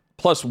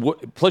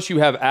plus you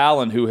have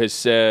Allen, who has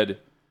said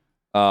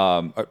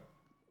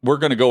we're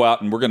going to go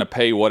out and we're going to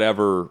pay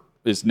whatever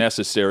is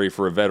necessary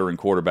for a veteran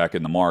quarterback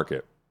in the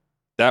market.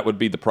 That would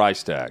be the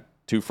price tag.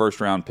 2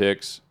 first-round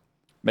picks.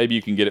 Maybe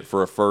you can get it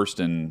for a first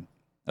and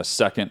a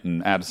second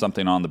and add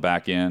something on the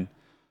back end.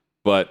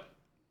 But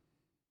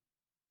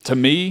to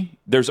me,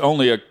 there's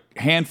only a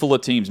handful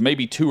of teams,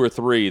 maybe 2 or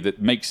 3,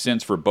 that make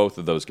sense for both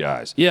of those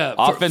guys. Yeah,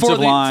 offensive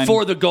line.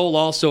 For the goal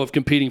also of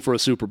competing for a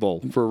Super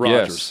Bowl for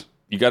Rodgers. Yes,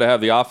 you got to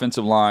have the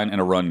offensive line and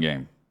a run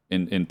game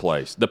in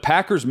place. The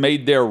Packers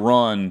made their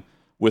run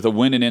with a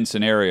win-and-in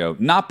scenario,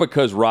 not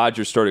because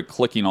Rodgers started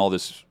clicking all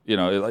this,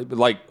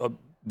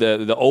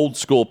 the old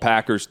school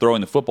Packers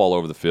throwing the football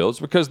over the field. It's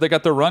because they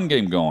got their run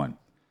game going.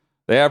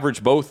 They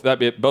average both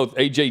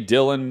A.J.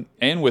 Dillon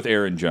and with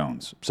Aaron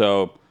Jones.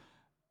 So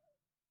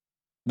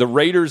the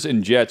Raiders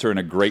and Jets are in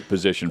a great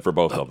position for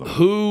both of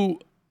them.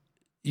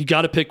 You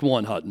got to pick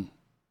one, Hutton.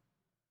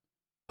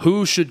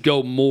 Who should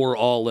go more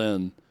all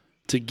in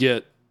to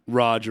get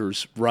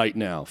Rodgers right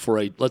now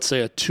for let's say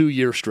a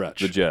 2-year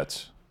stretch? The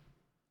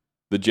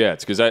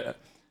Jets, because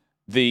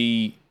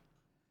the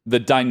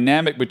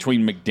dynamic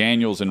between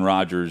McDaniels and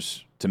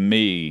Rodgers, to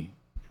me,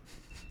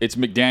 it's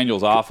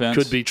McDaniels' offense.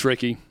 Could be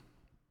tricky.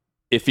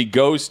 If he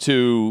goes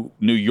to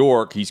New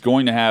York, he's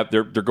going to have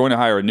they're going to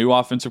hire a new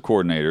offensive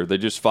coordinator. They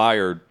just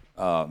fired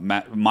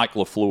Mike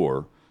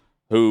LaFleur,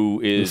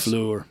 who is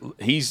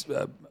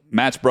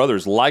Matt's brother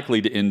is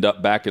likely to end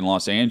up back in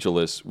Los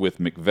Angeles with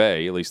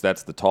McVay. At least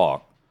that's the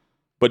talk.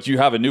 But you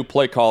have a new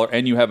play caller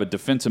and you have a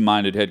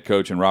defensive-minded head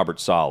coach in Robert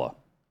Saleh.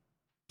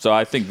 So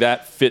I think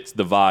that fits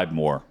the vibe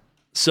more.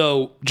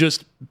 So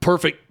just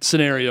perfect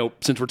scenario,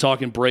 since we're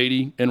talking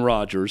Brady and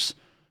Rodgers.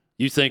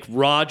 You think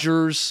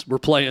Rodgers, we're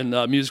playing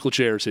musical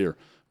chairs here.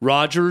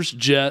 Rodgers,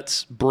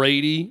 Jets,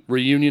 Brady,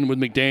 reunion with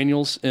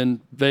McDaniels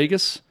in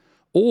Vegas,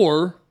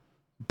 or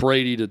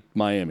Brady to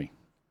Miami?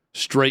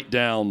 Straight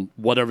down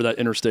whatever that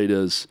interstate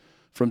is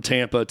from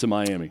Tampa to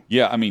Miami.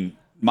 Yeah, I mean,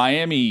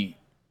 Miami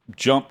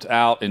jumped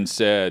out and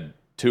said,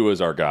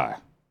 Tua's our guy.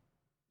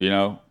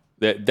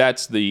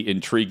 That's the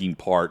intriguing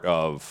part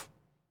of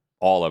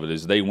all of it,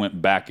 is they went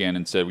back in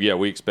and said, yeah,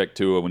 we expect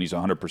Tua when he's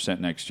 100%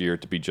 next year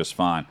to be just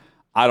fine.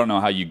 I don't know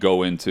how you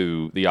go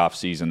into the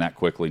offseason that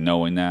quickly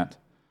knowing that.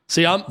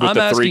 See, I'm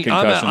asking.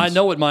 I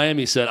know what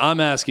Miami said. I'm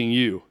asking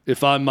you,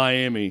 if I'm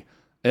Miami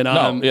and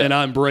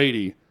I'm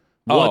Brady,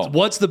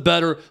 what's the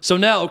better? So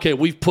now, okay,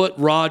 we've put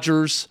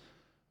Rodgers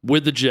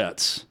with the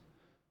Jets.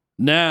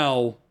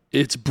 Now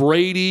it's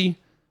Brady.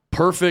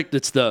 Perfect.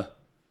 It's the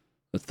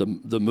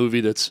movie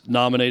that's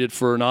nominated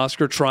for an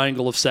Oscar,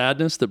 Triangle of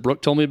Sadness, that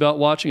Brooke told me about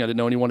watching. I didn't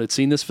know anyone had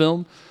seen this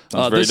film.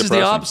 This is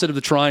the opposite of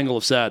the Triangle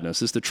of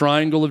Sadness. It's the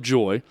Triangle of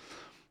Joy.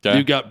 Okay.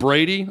 You've got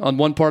Brady on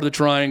one part of the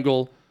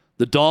triangle,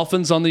 the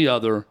Dolphins on the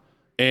other,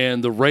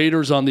 and the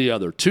Raiders on the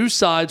other. 2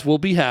 sides will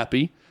be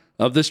happy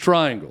of this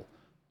triangle.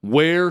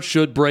 Where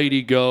should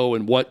Brady go,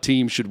 and what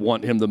team should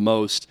want him the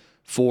most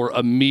for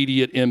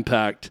immediate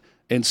impact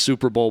and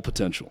Super Bowl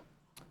potential?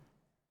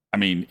 I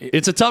mean,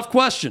 it's a tough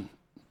question.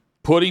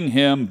 Putting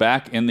him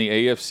back in the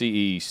AFC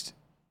East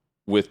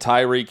with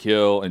Tyreek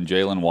Hill and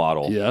Jalen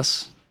Waddle.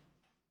 Yes.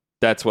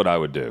 That's what I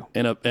would do.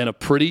 And a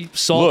pretty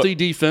salty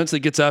defense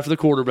that gets after the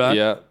quarterback.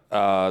 Yeah.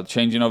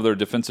 changing over their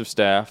defensive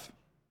staff.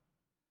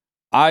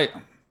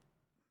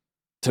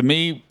 To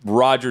me,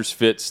 Rodgers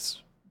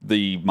fits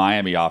the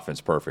Miami offense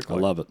perfectly. I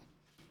love it.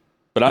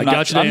 But I'm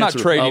not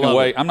trading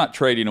away. I'm not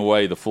trading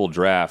away the full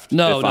draft.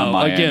 No.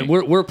 Miami. Again,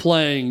 we're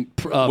playing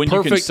when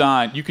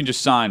perfect. You can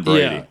just sign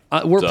Brady.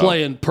 Yeah, we're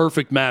playing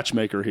perfect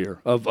matchmaker here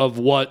of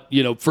what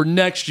for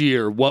next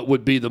year. What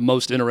would be the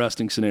most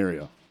interesting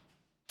scenario?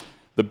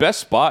 The best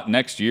spot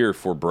next year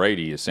for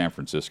Brady is San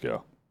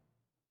Francisco.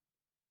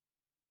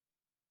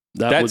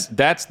 That's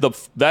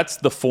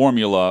the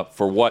formula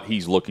for what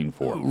he's looking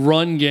for.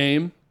 Run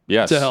game,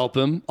 yes, to help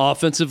him.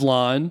 Offensive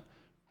line,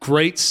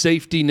 great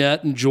safety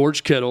net, and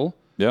George Kittle.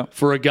 Yeah,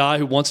 for a guy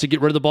who wants to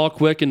get rid of the ball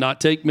quick and not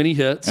take many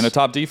hits, and a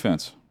top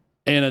defense,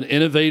 and an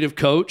innovative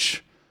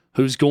coach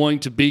who's going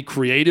to be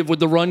creative with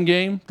the run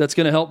game. That's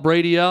going to help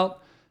Brady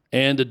out,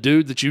 and a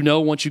dude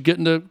that once you get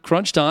into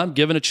crunch time,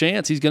 given a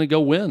chance, he's going to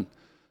go win.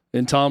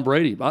 In Tom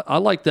Brady. I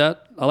like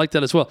that. I like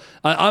that as well.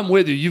 I'm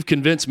with you. You've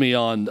convinced me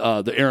on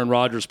the Aaron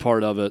Rodgers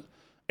part of it.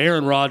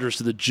 Aaron Rodgers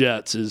to the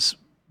Jets is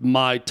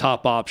my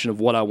top option of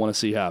what I want to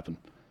see happen.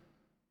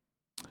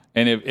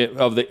 And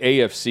of the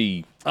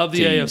AFC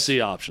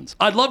AFC options.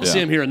 I'd love to see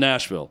him here in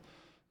Nashville.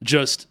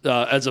 Just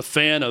as a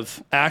fan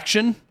of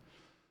action,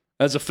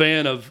 as a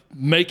fan of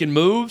making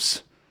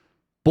moves.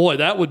 Boy,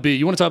 that would be,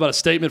 you want to talk about a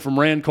statement from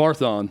Rand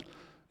Carthon,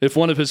 if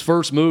one of his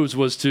first moves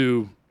was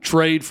to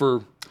trade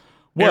for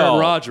Aaron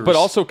Rodgers. But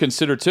also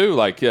consider, too,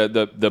 like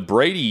the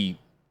Brady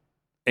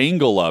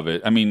angle of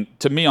it. I mean,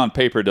 to me, on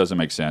paper, it doesn't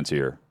make sense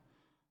here.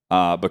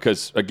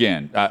 Because,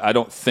 again, I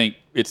don't think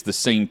it's the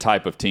same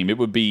type of team. It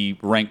would be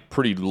ranked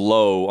pretty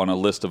low on a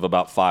list of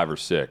about 5 or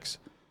 6.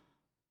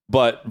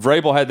 But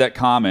Vrabel had that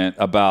comment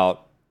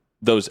about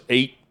those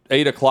 8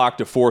 o'clock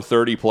to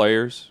 4:30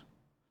 players.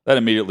 That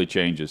immediately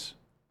changes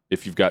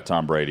if you've got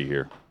Tom Brady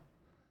here.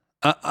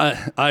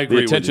 I agree.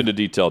 The attention to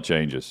detail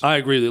changes. I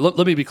agree with you.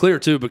 Let me be clear,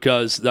 too,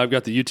 because I've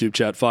got the YouTube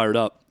chat fired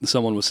up.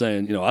 Someone was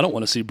saying, I don't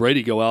want to see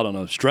Brady go out on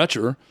a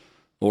stretcher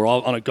or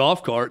on a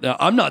golf cart. Now,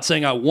 I'm not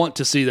saying I want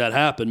to see that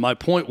happen. My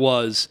point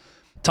was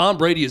Tom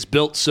Brady is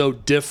built so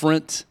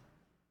different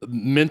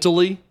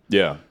mentally.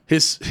 Yeah.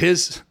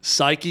 His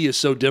psyche is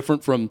so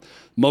different from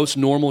most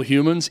normal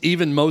humans,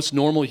 even most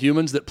normal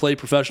humans that play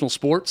professional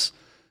sports.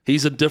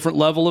 He's a different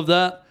level of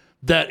that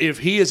if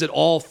he is at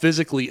all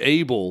physically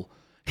able,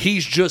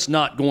 he's just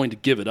not going to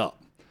give it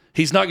up.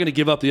 He's not going to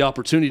give up the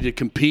opportunity to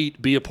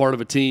compete, be a part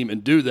of a team,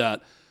 and do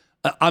that.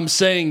 I'm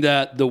saying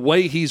that the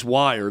way he's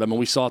wired,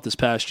 we saw it this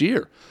past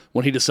year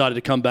when he decided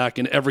to come back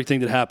and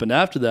everything that happened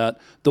after that,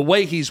 the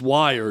way he's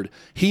wired,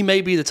 he may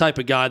be the type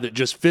of guy that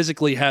just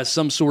physically has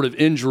some sort of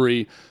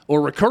injury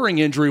or recurring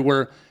injury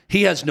where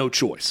he has no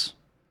choice,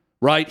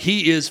 right?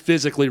 He is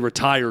physically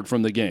retired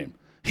from the game.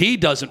 He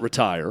doesn't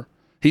retire.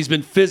 He's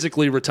been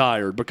physically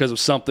retired because of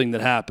something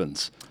that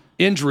happens.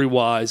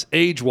 Injury-wise,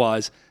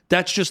 age-wise,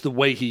 that's just the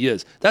way he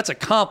is. That's a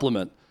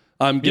compliment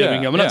I'm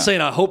giving him. I'm not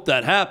saying I hope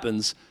that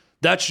happens.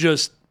 That's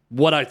just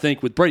what I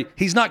think with Brady.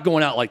 He's not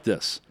going out like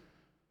this.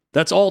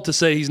 That's all to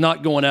say he's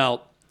not going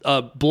out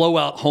a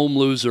blowout home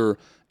loser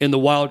in the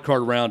wild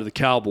card round of the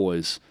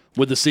Cowboys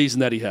with the season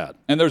that he had.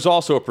 And there's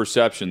also a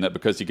perception that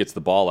because he gets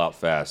the ball out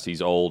fast,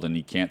 he's old and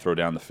he can't throw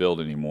down the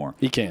field anymore.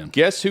 He can.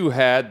 Guess who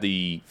had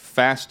the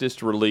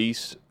fastest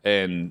release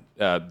and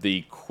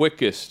the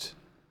quickest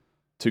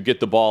to get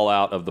the ball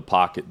out of the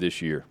pocket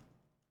this year?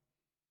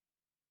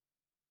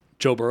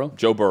 Joe Burrow?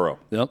 Joe Burrow.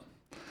 Yep.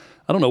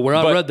 I don't know where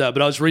I read that,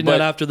 but I was reading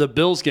that after the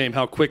Bills game,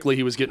 how quickly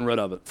he was getting rid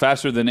of it.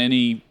 Faster than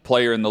any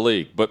player in the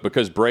league. But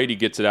because Brady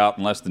gets it out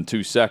in less than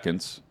 2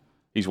 seconds,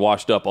 he's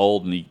washed up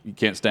old and he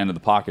can't stand in the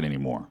pocket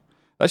anymore.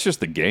 That's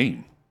just the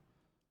game.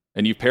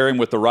 And you pair him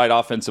with the right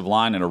offensive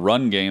line in a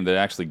run game that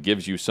actually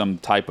gives you some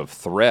type of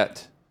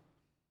threat.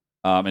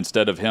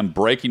 Instead of him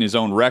breaking his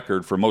own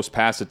record for most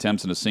pass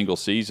attempts in a single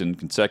season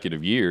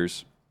consecutive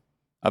years,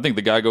 I think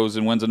the guy goes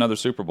and wins another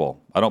Super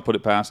Bowl. I don't put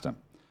it past him.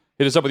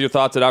 Hit us up with your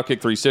thoughts at Outkick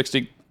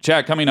 360.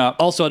 Chad, coming up.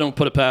 Also, I don't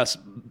put it past,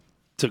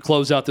 to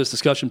close out this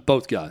discussion,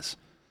 both guys.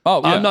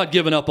 Oh, yeah. I'm not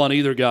giving up on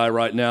either guy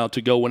right now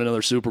to go win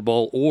another Super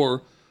Bowl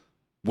or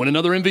win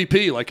another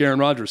MVP, like Aaron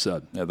Rodgers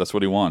said. Yeah, that's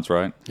what he wants,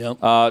 right? Yep.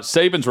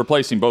 Saban's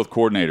replacing both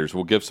coordinators.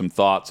 We'll give some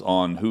thoughts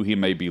on who he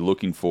may be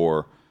looking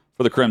for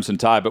the Crimson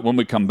Tide. But when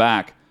we come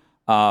back,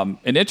 an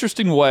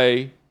interesting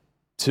way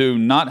to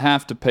not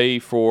have to pay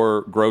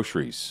for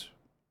groceries.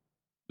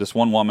 This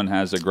one woman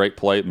has a great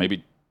plate.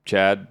 Maybe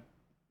Chad,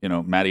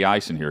 Matty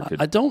Ice in here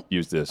could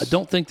use this. I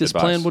don't think this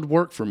advice. plan would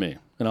work for me.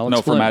 And I'll No,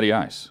 explain. for Matty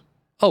Ice.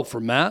 Oh, for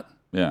Matt?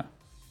 Yeah.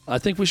 I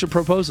think we should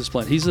propose this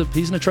plan. He's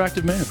an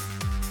attractive man.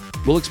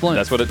 We'll explain.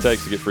 That's what it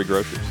takes to get free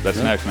groceries. That's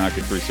next on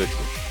Outkick 360.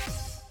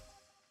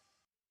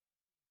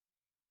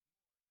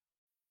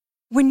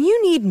 When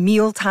you need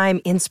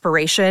mealtime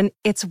inspiration,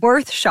 it's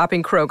worth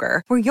shopping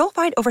Kroger, where you'll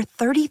find over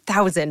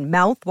 30,000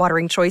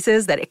 mouth-watering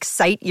choices that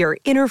excite your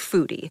inner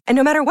foodie. And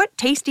no matter what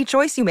tasty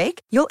choice you make,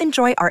 you'll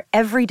enjoy our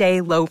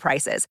everyday low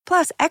prices,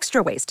 plus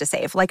extra ways to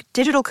save, like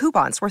digital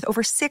coupons worth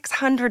over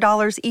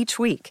 $600 each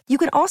week. You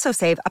can also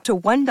save up to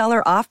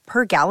 $1 off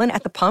per gallon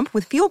at the pump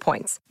with fuel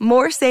points.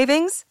 More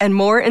savings and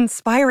more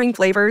inspiring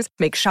flavors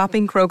make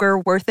shopping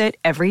Kroger worth it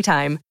every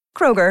time.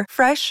 Kroger,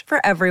 fresh for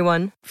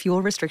everyone.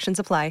 Fuel restrictions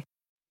apply.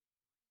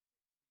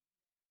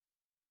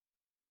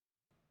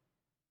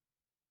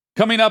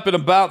 Coming up in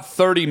about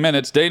 30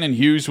 minutes, Danon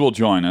Hughes will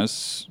join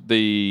us,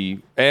 the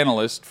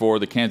analyst for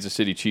the Kansas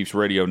City Chiefs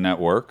radio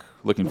network.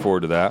 Looking forward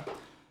to that.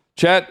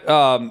 Chat,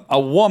 a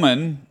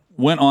woman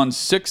went on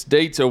 6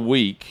 dates a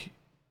week,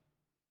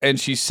 and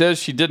she says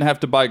she didn't have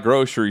to buy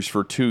groceries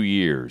for 2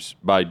 years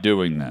by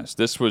doing this.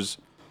 This was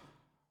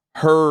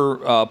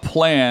her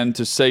plan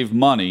to save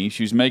money.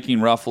 She's making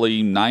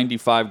roughly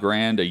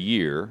 $95,000 a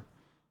year,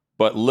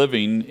 but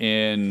living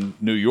in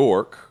New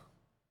York,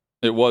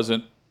 it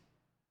wasn't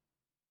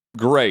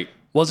great.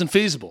 Wasn't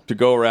feasible to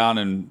go around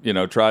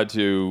and, try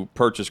to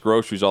purchase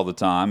groceries all the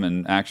time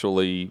and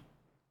actually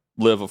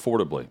live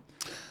affordably.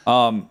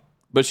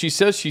 But she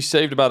says she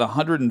saved about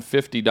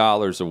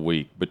 $150 a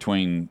week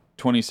between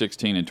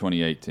 2016 and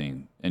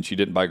 2018, and she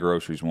didn't buy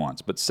groceries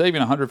once. But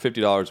saving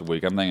 $150 a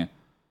week, I'm thinking,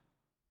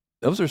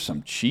 those are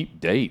some cheap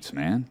dates,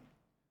 man.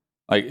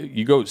 Like,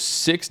 you go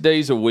 6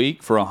 days a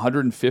week for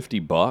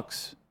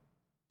 $150.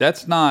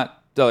 That's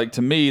not,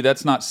 to me,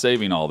 that's not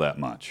saving all that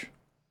much.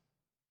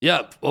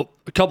 Yeah, well,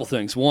 a couple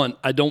things. One,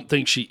 I don't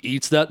think she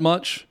eats that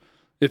much.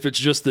 If it's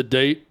just the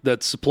date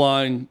that's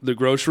supplying the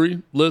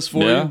grocery list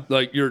for you,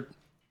 like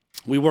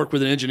we work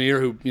with an engineer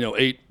who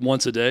ate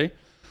once a day.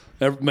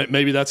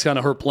 Maybe that's kind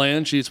of her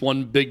plan. She eats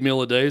one big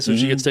meal a day, so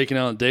she gets taken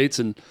out on dates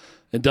and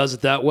does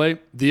it that way.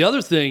 The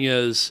other thing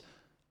is,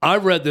 I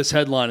read this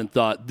headline and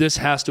thought this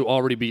has to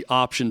already be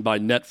optioned by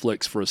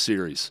Netflix for a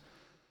series.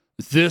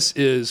 This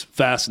is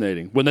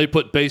fascinating. When they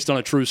put based on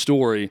a true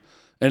story,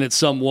 and it's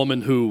some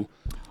woman who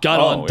got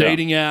on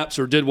dating apps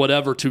or did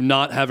whatever to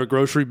not have a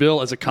grocery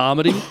bill as a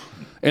comedy,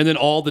 and then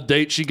all the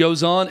dates she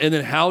goes on, and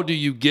then how do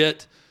you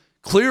get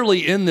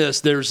clearly in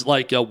this? There's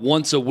like a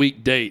once a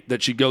week date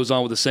that she goes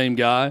on with the same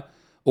guy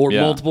or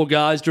multiple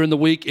guys during the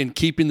week, and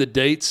keeping the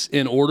dates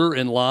in order,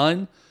 in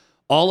line.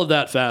 All of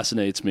that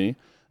fascinates me.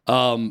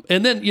 And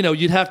then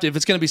you'd have to, if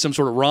it's going to be some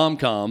sort of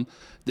rom-com,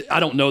 I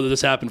don't know that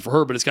this happened for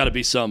her, but it's got to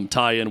be some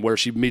tie-in where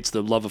she meets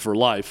the love of her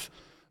life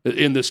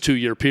in this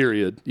 2-year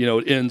period.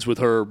 It ends with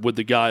her with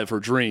the guy of her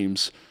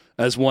dreams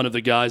as one of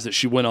the guys that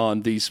she went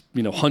on these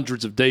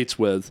hundreds of dates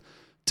with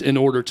in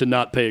order to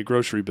not pay a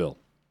grocery bill.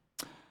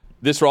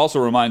 This also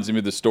reminds me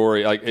of the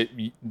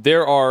story.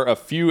 There are a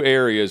few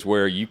areas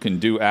where you can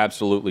do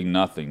absolutely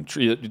nothing.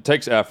 It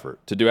takes effort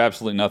to do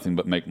absolutely nothing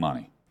but make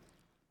money.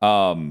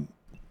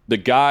 The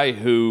guy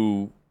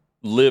who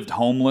lived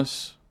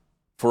homeless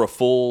for a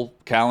full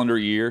calendar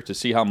year to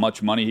see how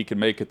much money he could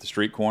make at the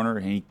street corner.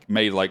 He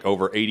made like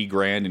over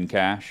 $80,000 in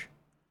cash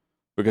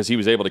because he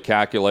was able to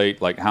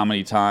calculate like how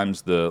many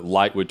times the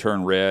light would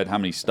turn red, how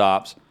many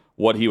stops,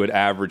 what he would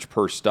average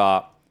per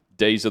stop,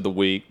 days of the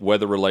week,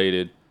 weather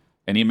related,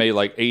 and he made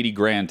like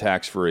 $80,000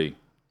 tax free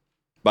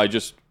by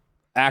just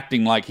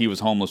acting like he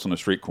was homeless on a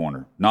street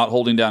corner, not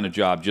holding down a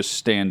job, just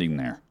standing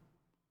there.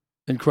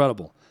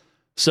 Incredible.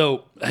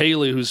 So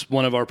Haley, who's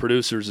one of our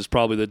producers, is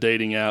probably the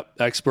dating app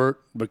expert,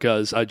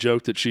 because I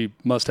joked that she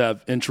must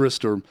have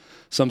interest or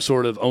some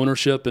sort of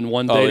ownership in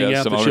one dating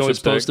app that she always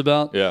posts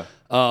about. Yeah.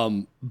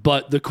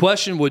 But the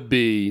question would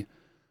be,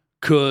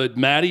 could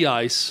Matty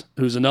Ice,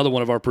 who's another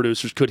one of our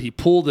producers, could he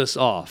pull this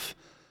off?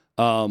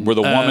 Where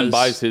the woman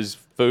buys his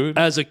food?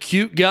 As a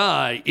cute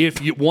guy,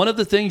 one of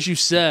the things you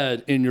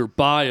said in your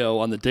bio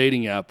on the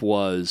dating app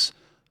was,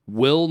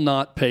 will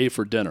not pay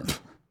for dinner.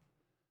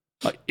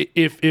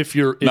 If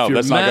you're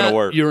that's Matt, not gonna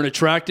work. You're an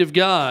attractive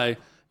guy,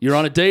 you're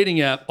on a dating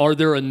app, are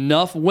there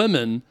enough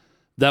women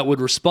that would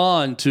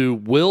respond to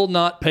will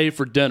not pay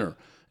for dinner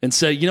and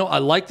say, I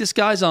like this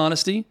guy's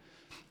honesty?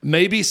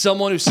 Maybe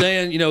someone who's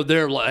saying,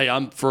 they're like, hey,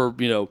 I'm for,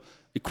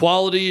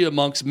 equality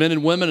amongst men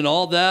and women and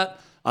all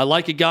that. I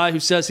like a guy who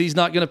says he's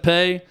not going to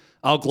pay.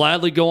 I'll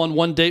gladly go on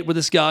one date with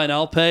this guy and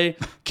I'll pay.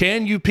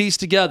 Can you piece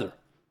together?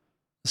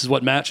 This is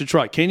what Matt should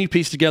try. Can you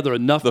piece together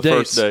enough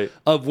dates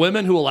of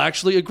women who will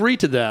actually agree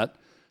to that,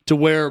 to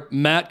where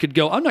Matt could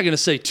go, I'm not going to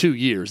say 2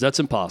 years. That's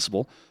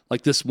impossible,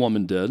 like this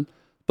woman did.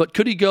 But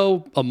could he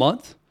go a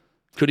month?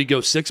 Could he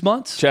go 6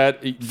 months?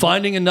 Chad,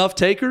 finding enough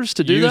takers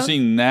to do that?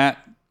 Using that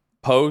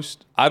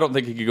post, I don't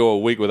think he could go a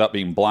week without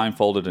being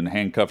blindfolded and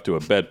handcuffed to a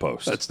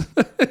bedpost.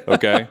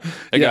 Okay?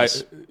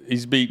 Yes. Guy,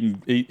 he's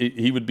beaten.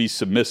 He would be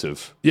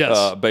submissive.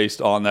 Yes.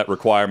 Based on that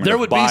requirement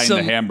of buying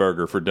the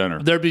hamburger for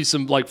dinner. There'd be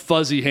some like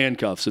fuzzy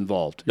handcuffs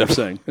involved, you're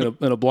saying, in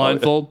a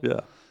blindfold? Yeah.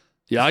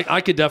 Yeah,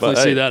 I could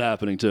definitely see that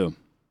happening too.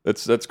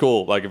 That's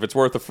cool. Like if it's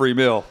worth a free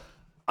meal,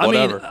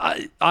 whatever. I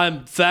mean,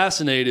 I'm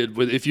fascinated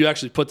with, if you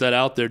actually put that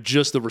out there,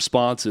 just the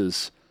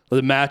responses,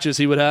 the matches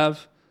he would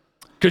have.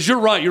 Because you're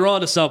right. You're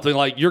onto something.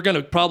 Like, you're going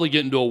to probably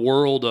get into a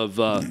world of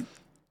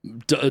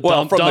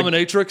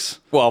dominatrix.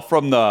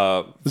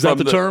 Is that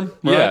the term?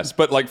 Right? Yes,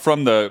 but like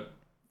from the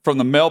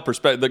male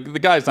perspective, the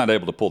guy's not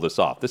able to pull this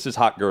off. This is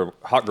hot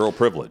girl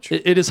privilege.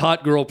 It is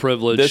hot girl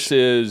privilege. This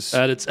is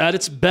at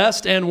its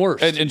best and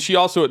worst. And she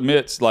also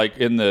admits, like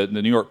in the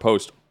New York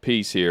Post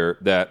piece here,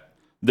 that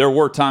there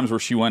were times where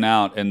she went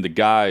out and the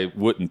guy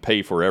wouldn't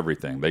pay for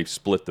everything. They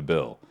split the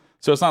bill.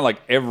 So it's not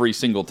like every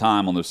single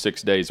time on those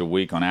 6 days a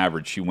week on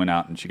average she went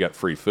out and she got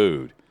free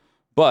food.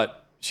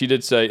 But she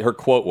did say, her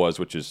quote was,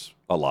 which is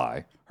a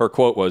lie, her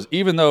quote was,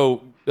 even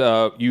though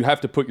you have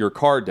to put your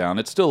card down,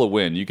 it's still a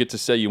win. You get to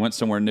say you went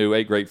somewhere new,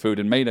 ate great food,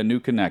 and made a new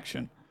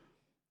connection.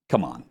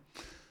 Come on.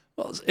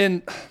 Well,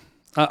 and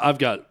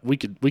we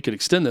could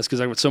extend this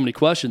because I've got so many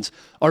questions.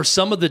 Are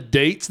some of the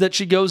dates that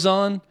she goes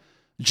on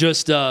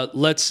just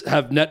let's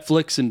have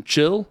Netflix and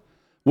chill,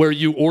 where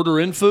you order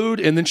in food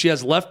and then she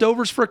has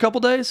leftovers for a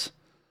couple days?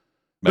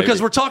 Maybe.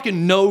 Because we're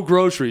talking no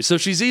groceries. So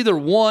she's either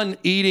one,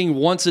 eating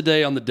once a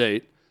day on the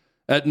date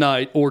at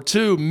night, or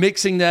two,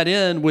 mixing that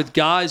in with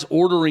guys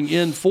ordering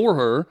in for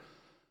her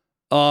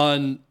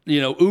on,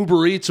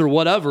 Uber Eats or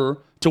whatever,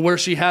 to where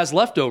she has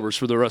leftovers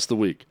for the rest of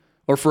the week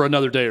or for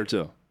another day or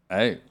two.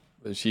 Hey,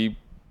 she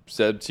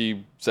said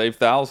she saved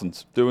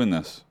thousands doing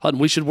this. Hutton,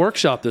 we should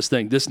workshop this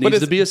thing. This needs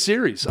to be a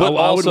series. I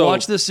would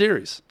watch this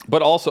series.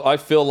 But also, I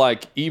feel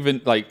like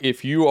even like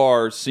if you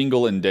are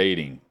single and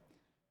dating,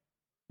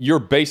 you're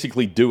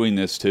basically doing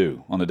this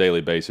too on a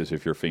daily basis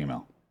if you're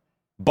female.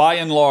 By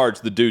and large,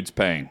 the dude's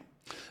paying.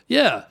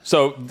 Yeah.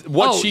 So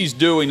what she's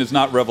doing is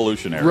not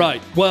revolutionary.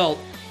 Right. Well,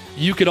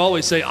 you could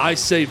always say, I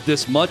saved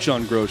this much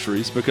on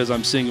groceries because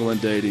I'm single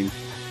and dating.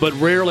 But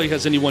rarely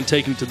has anyone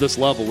taken it to this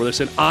level where they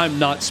said, I'm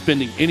not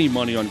spending any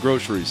money on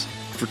groceries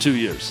for 2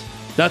 years.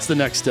 That's the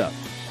next step.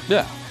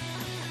 Yeah.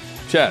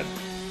 Chad,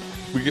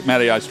 we get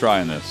Matty Ice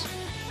trying this.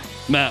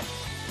 Matt,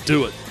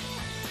 do it.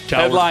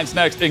 Coward. Headlines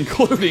next,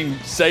 including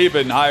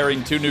Saban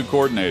hiring 2 new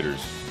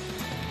coordinators.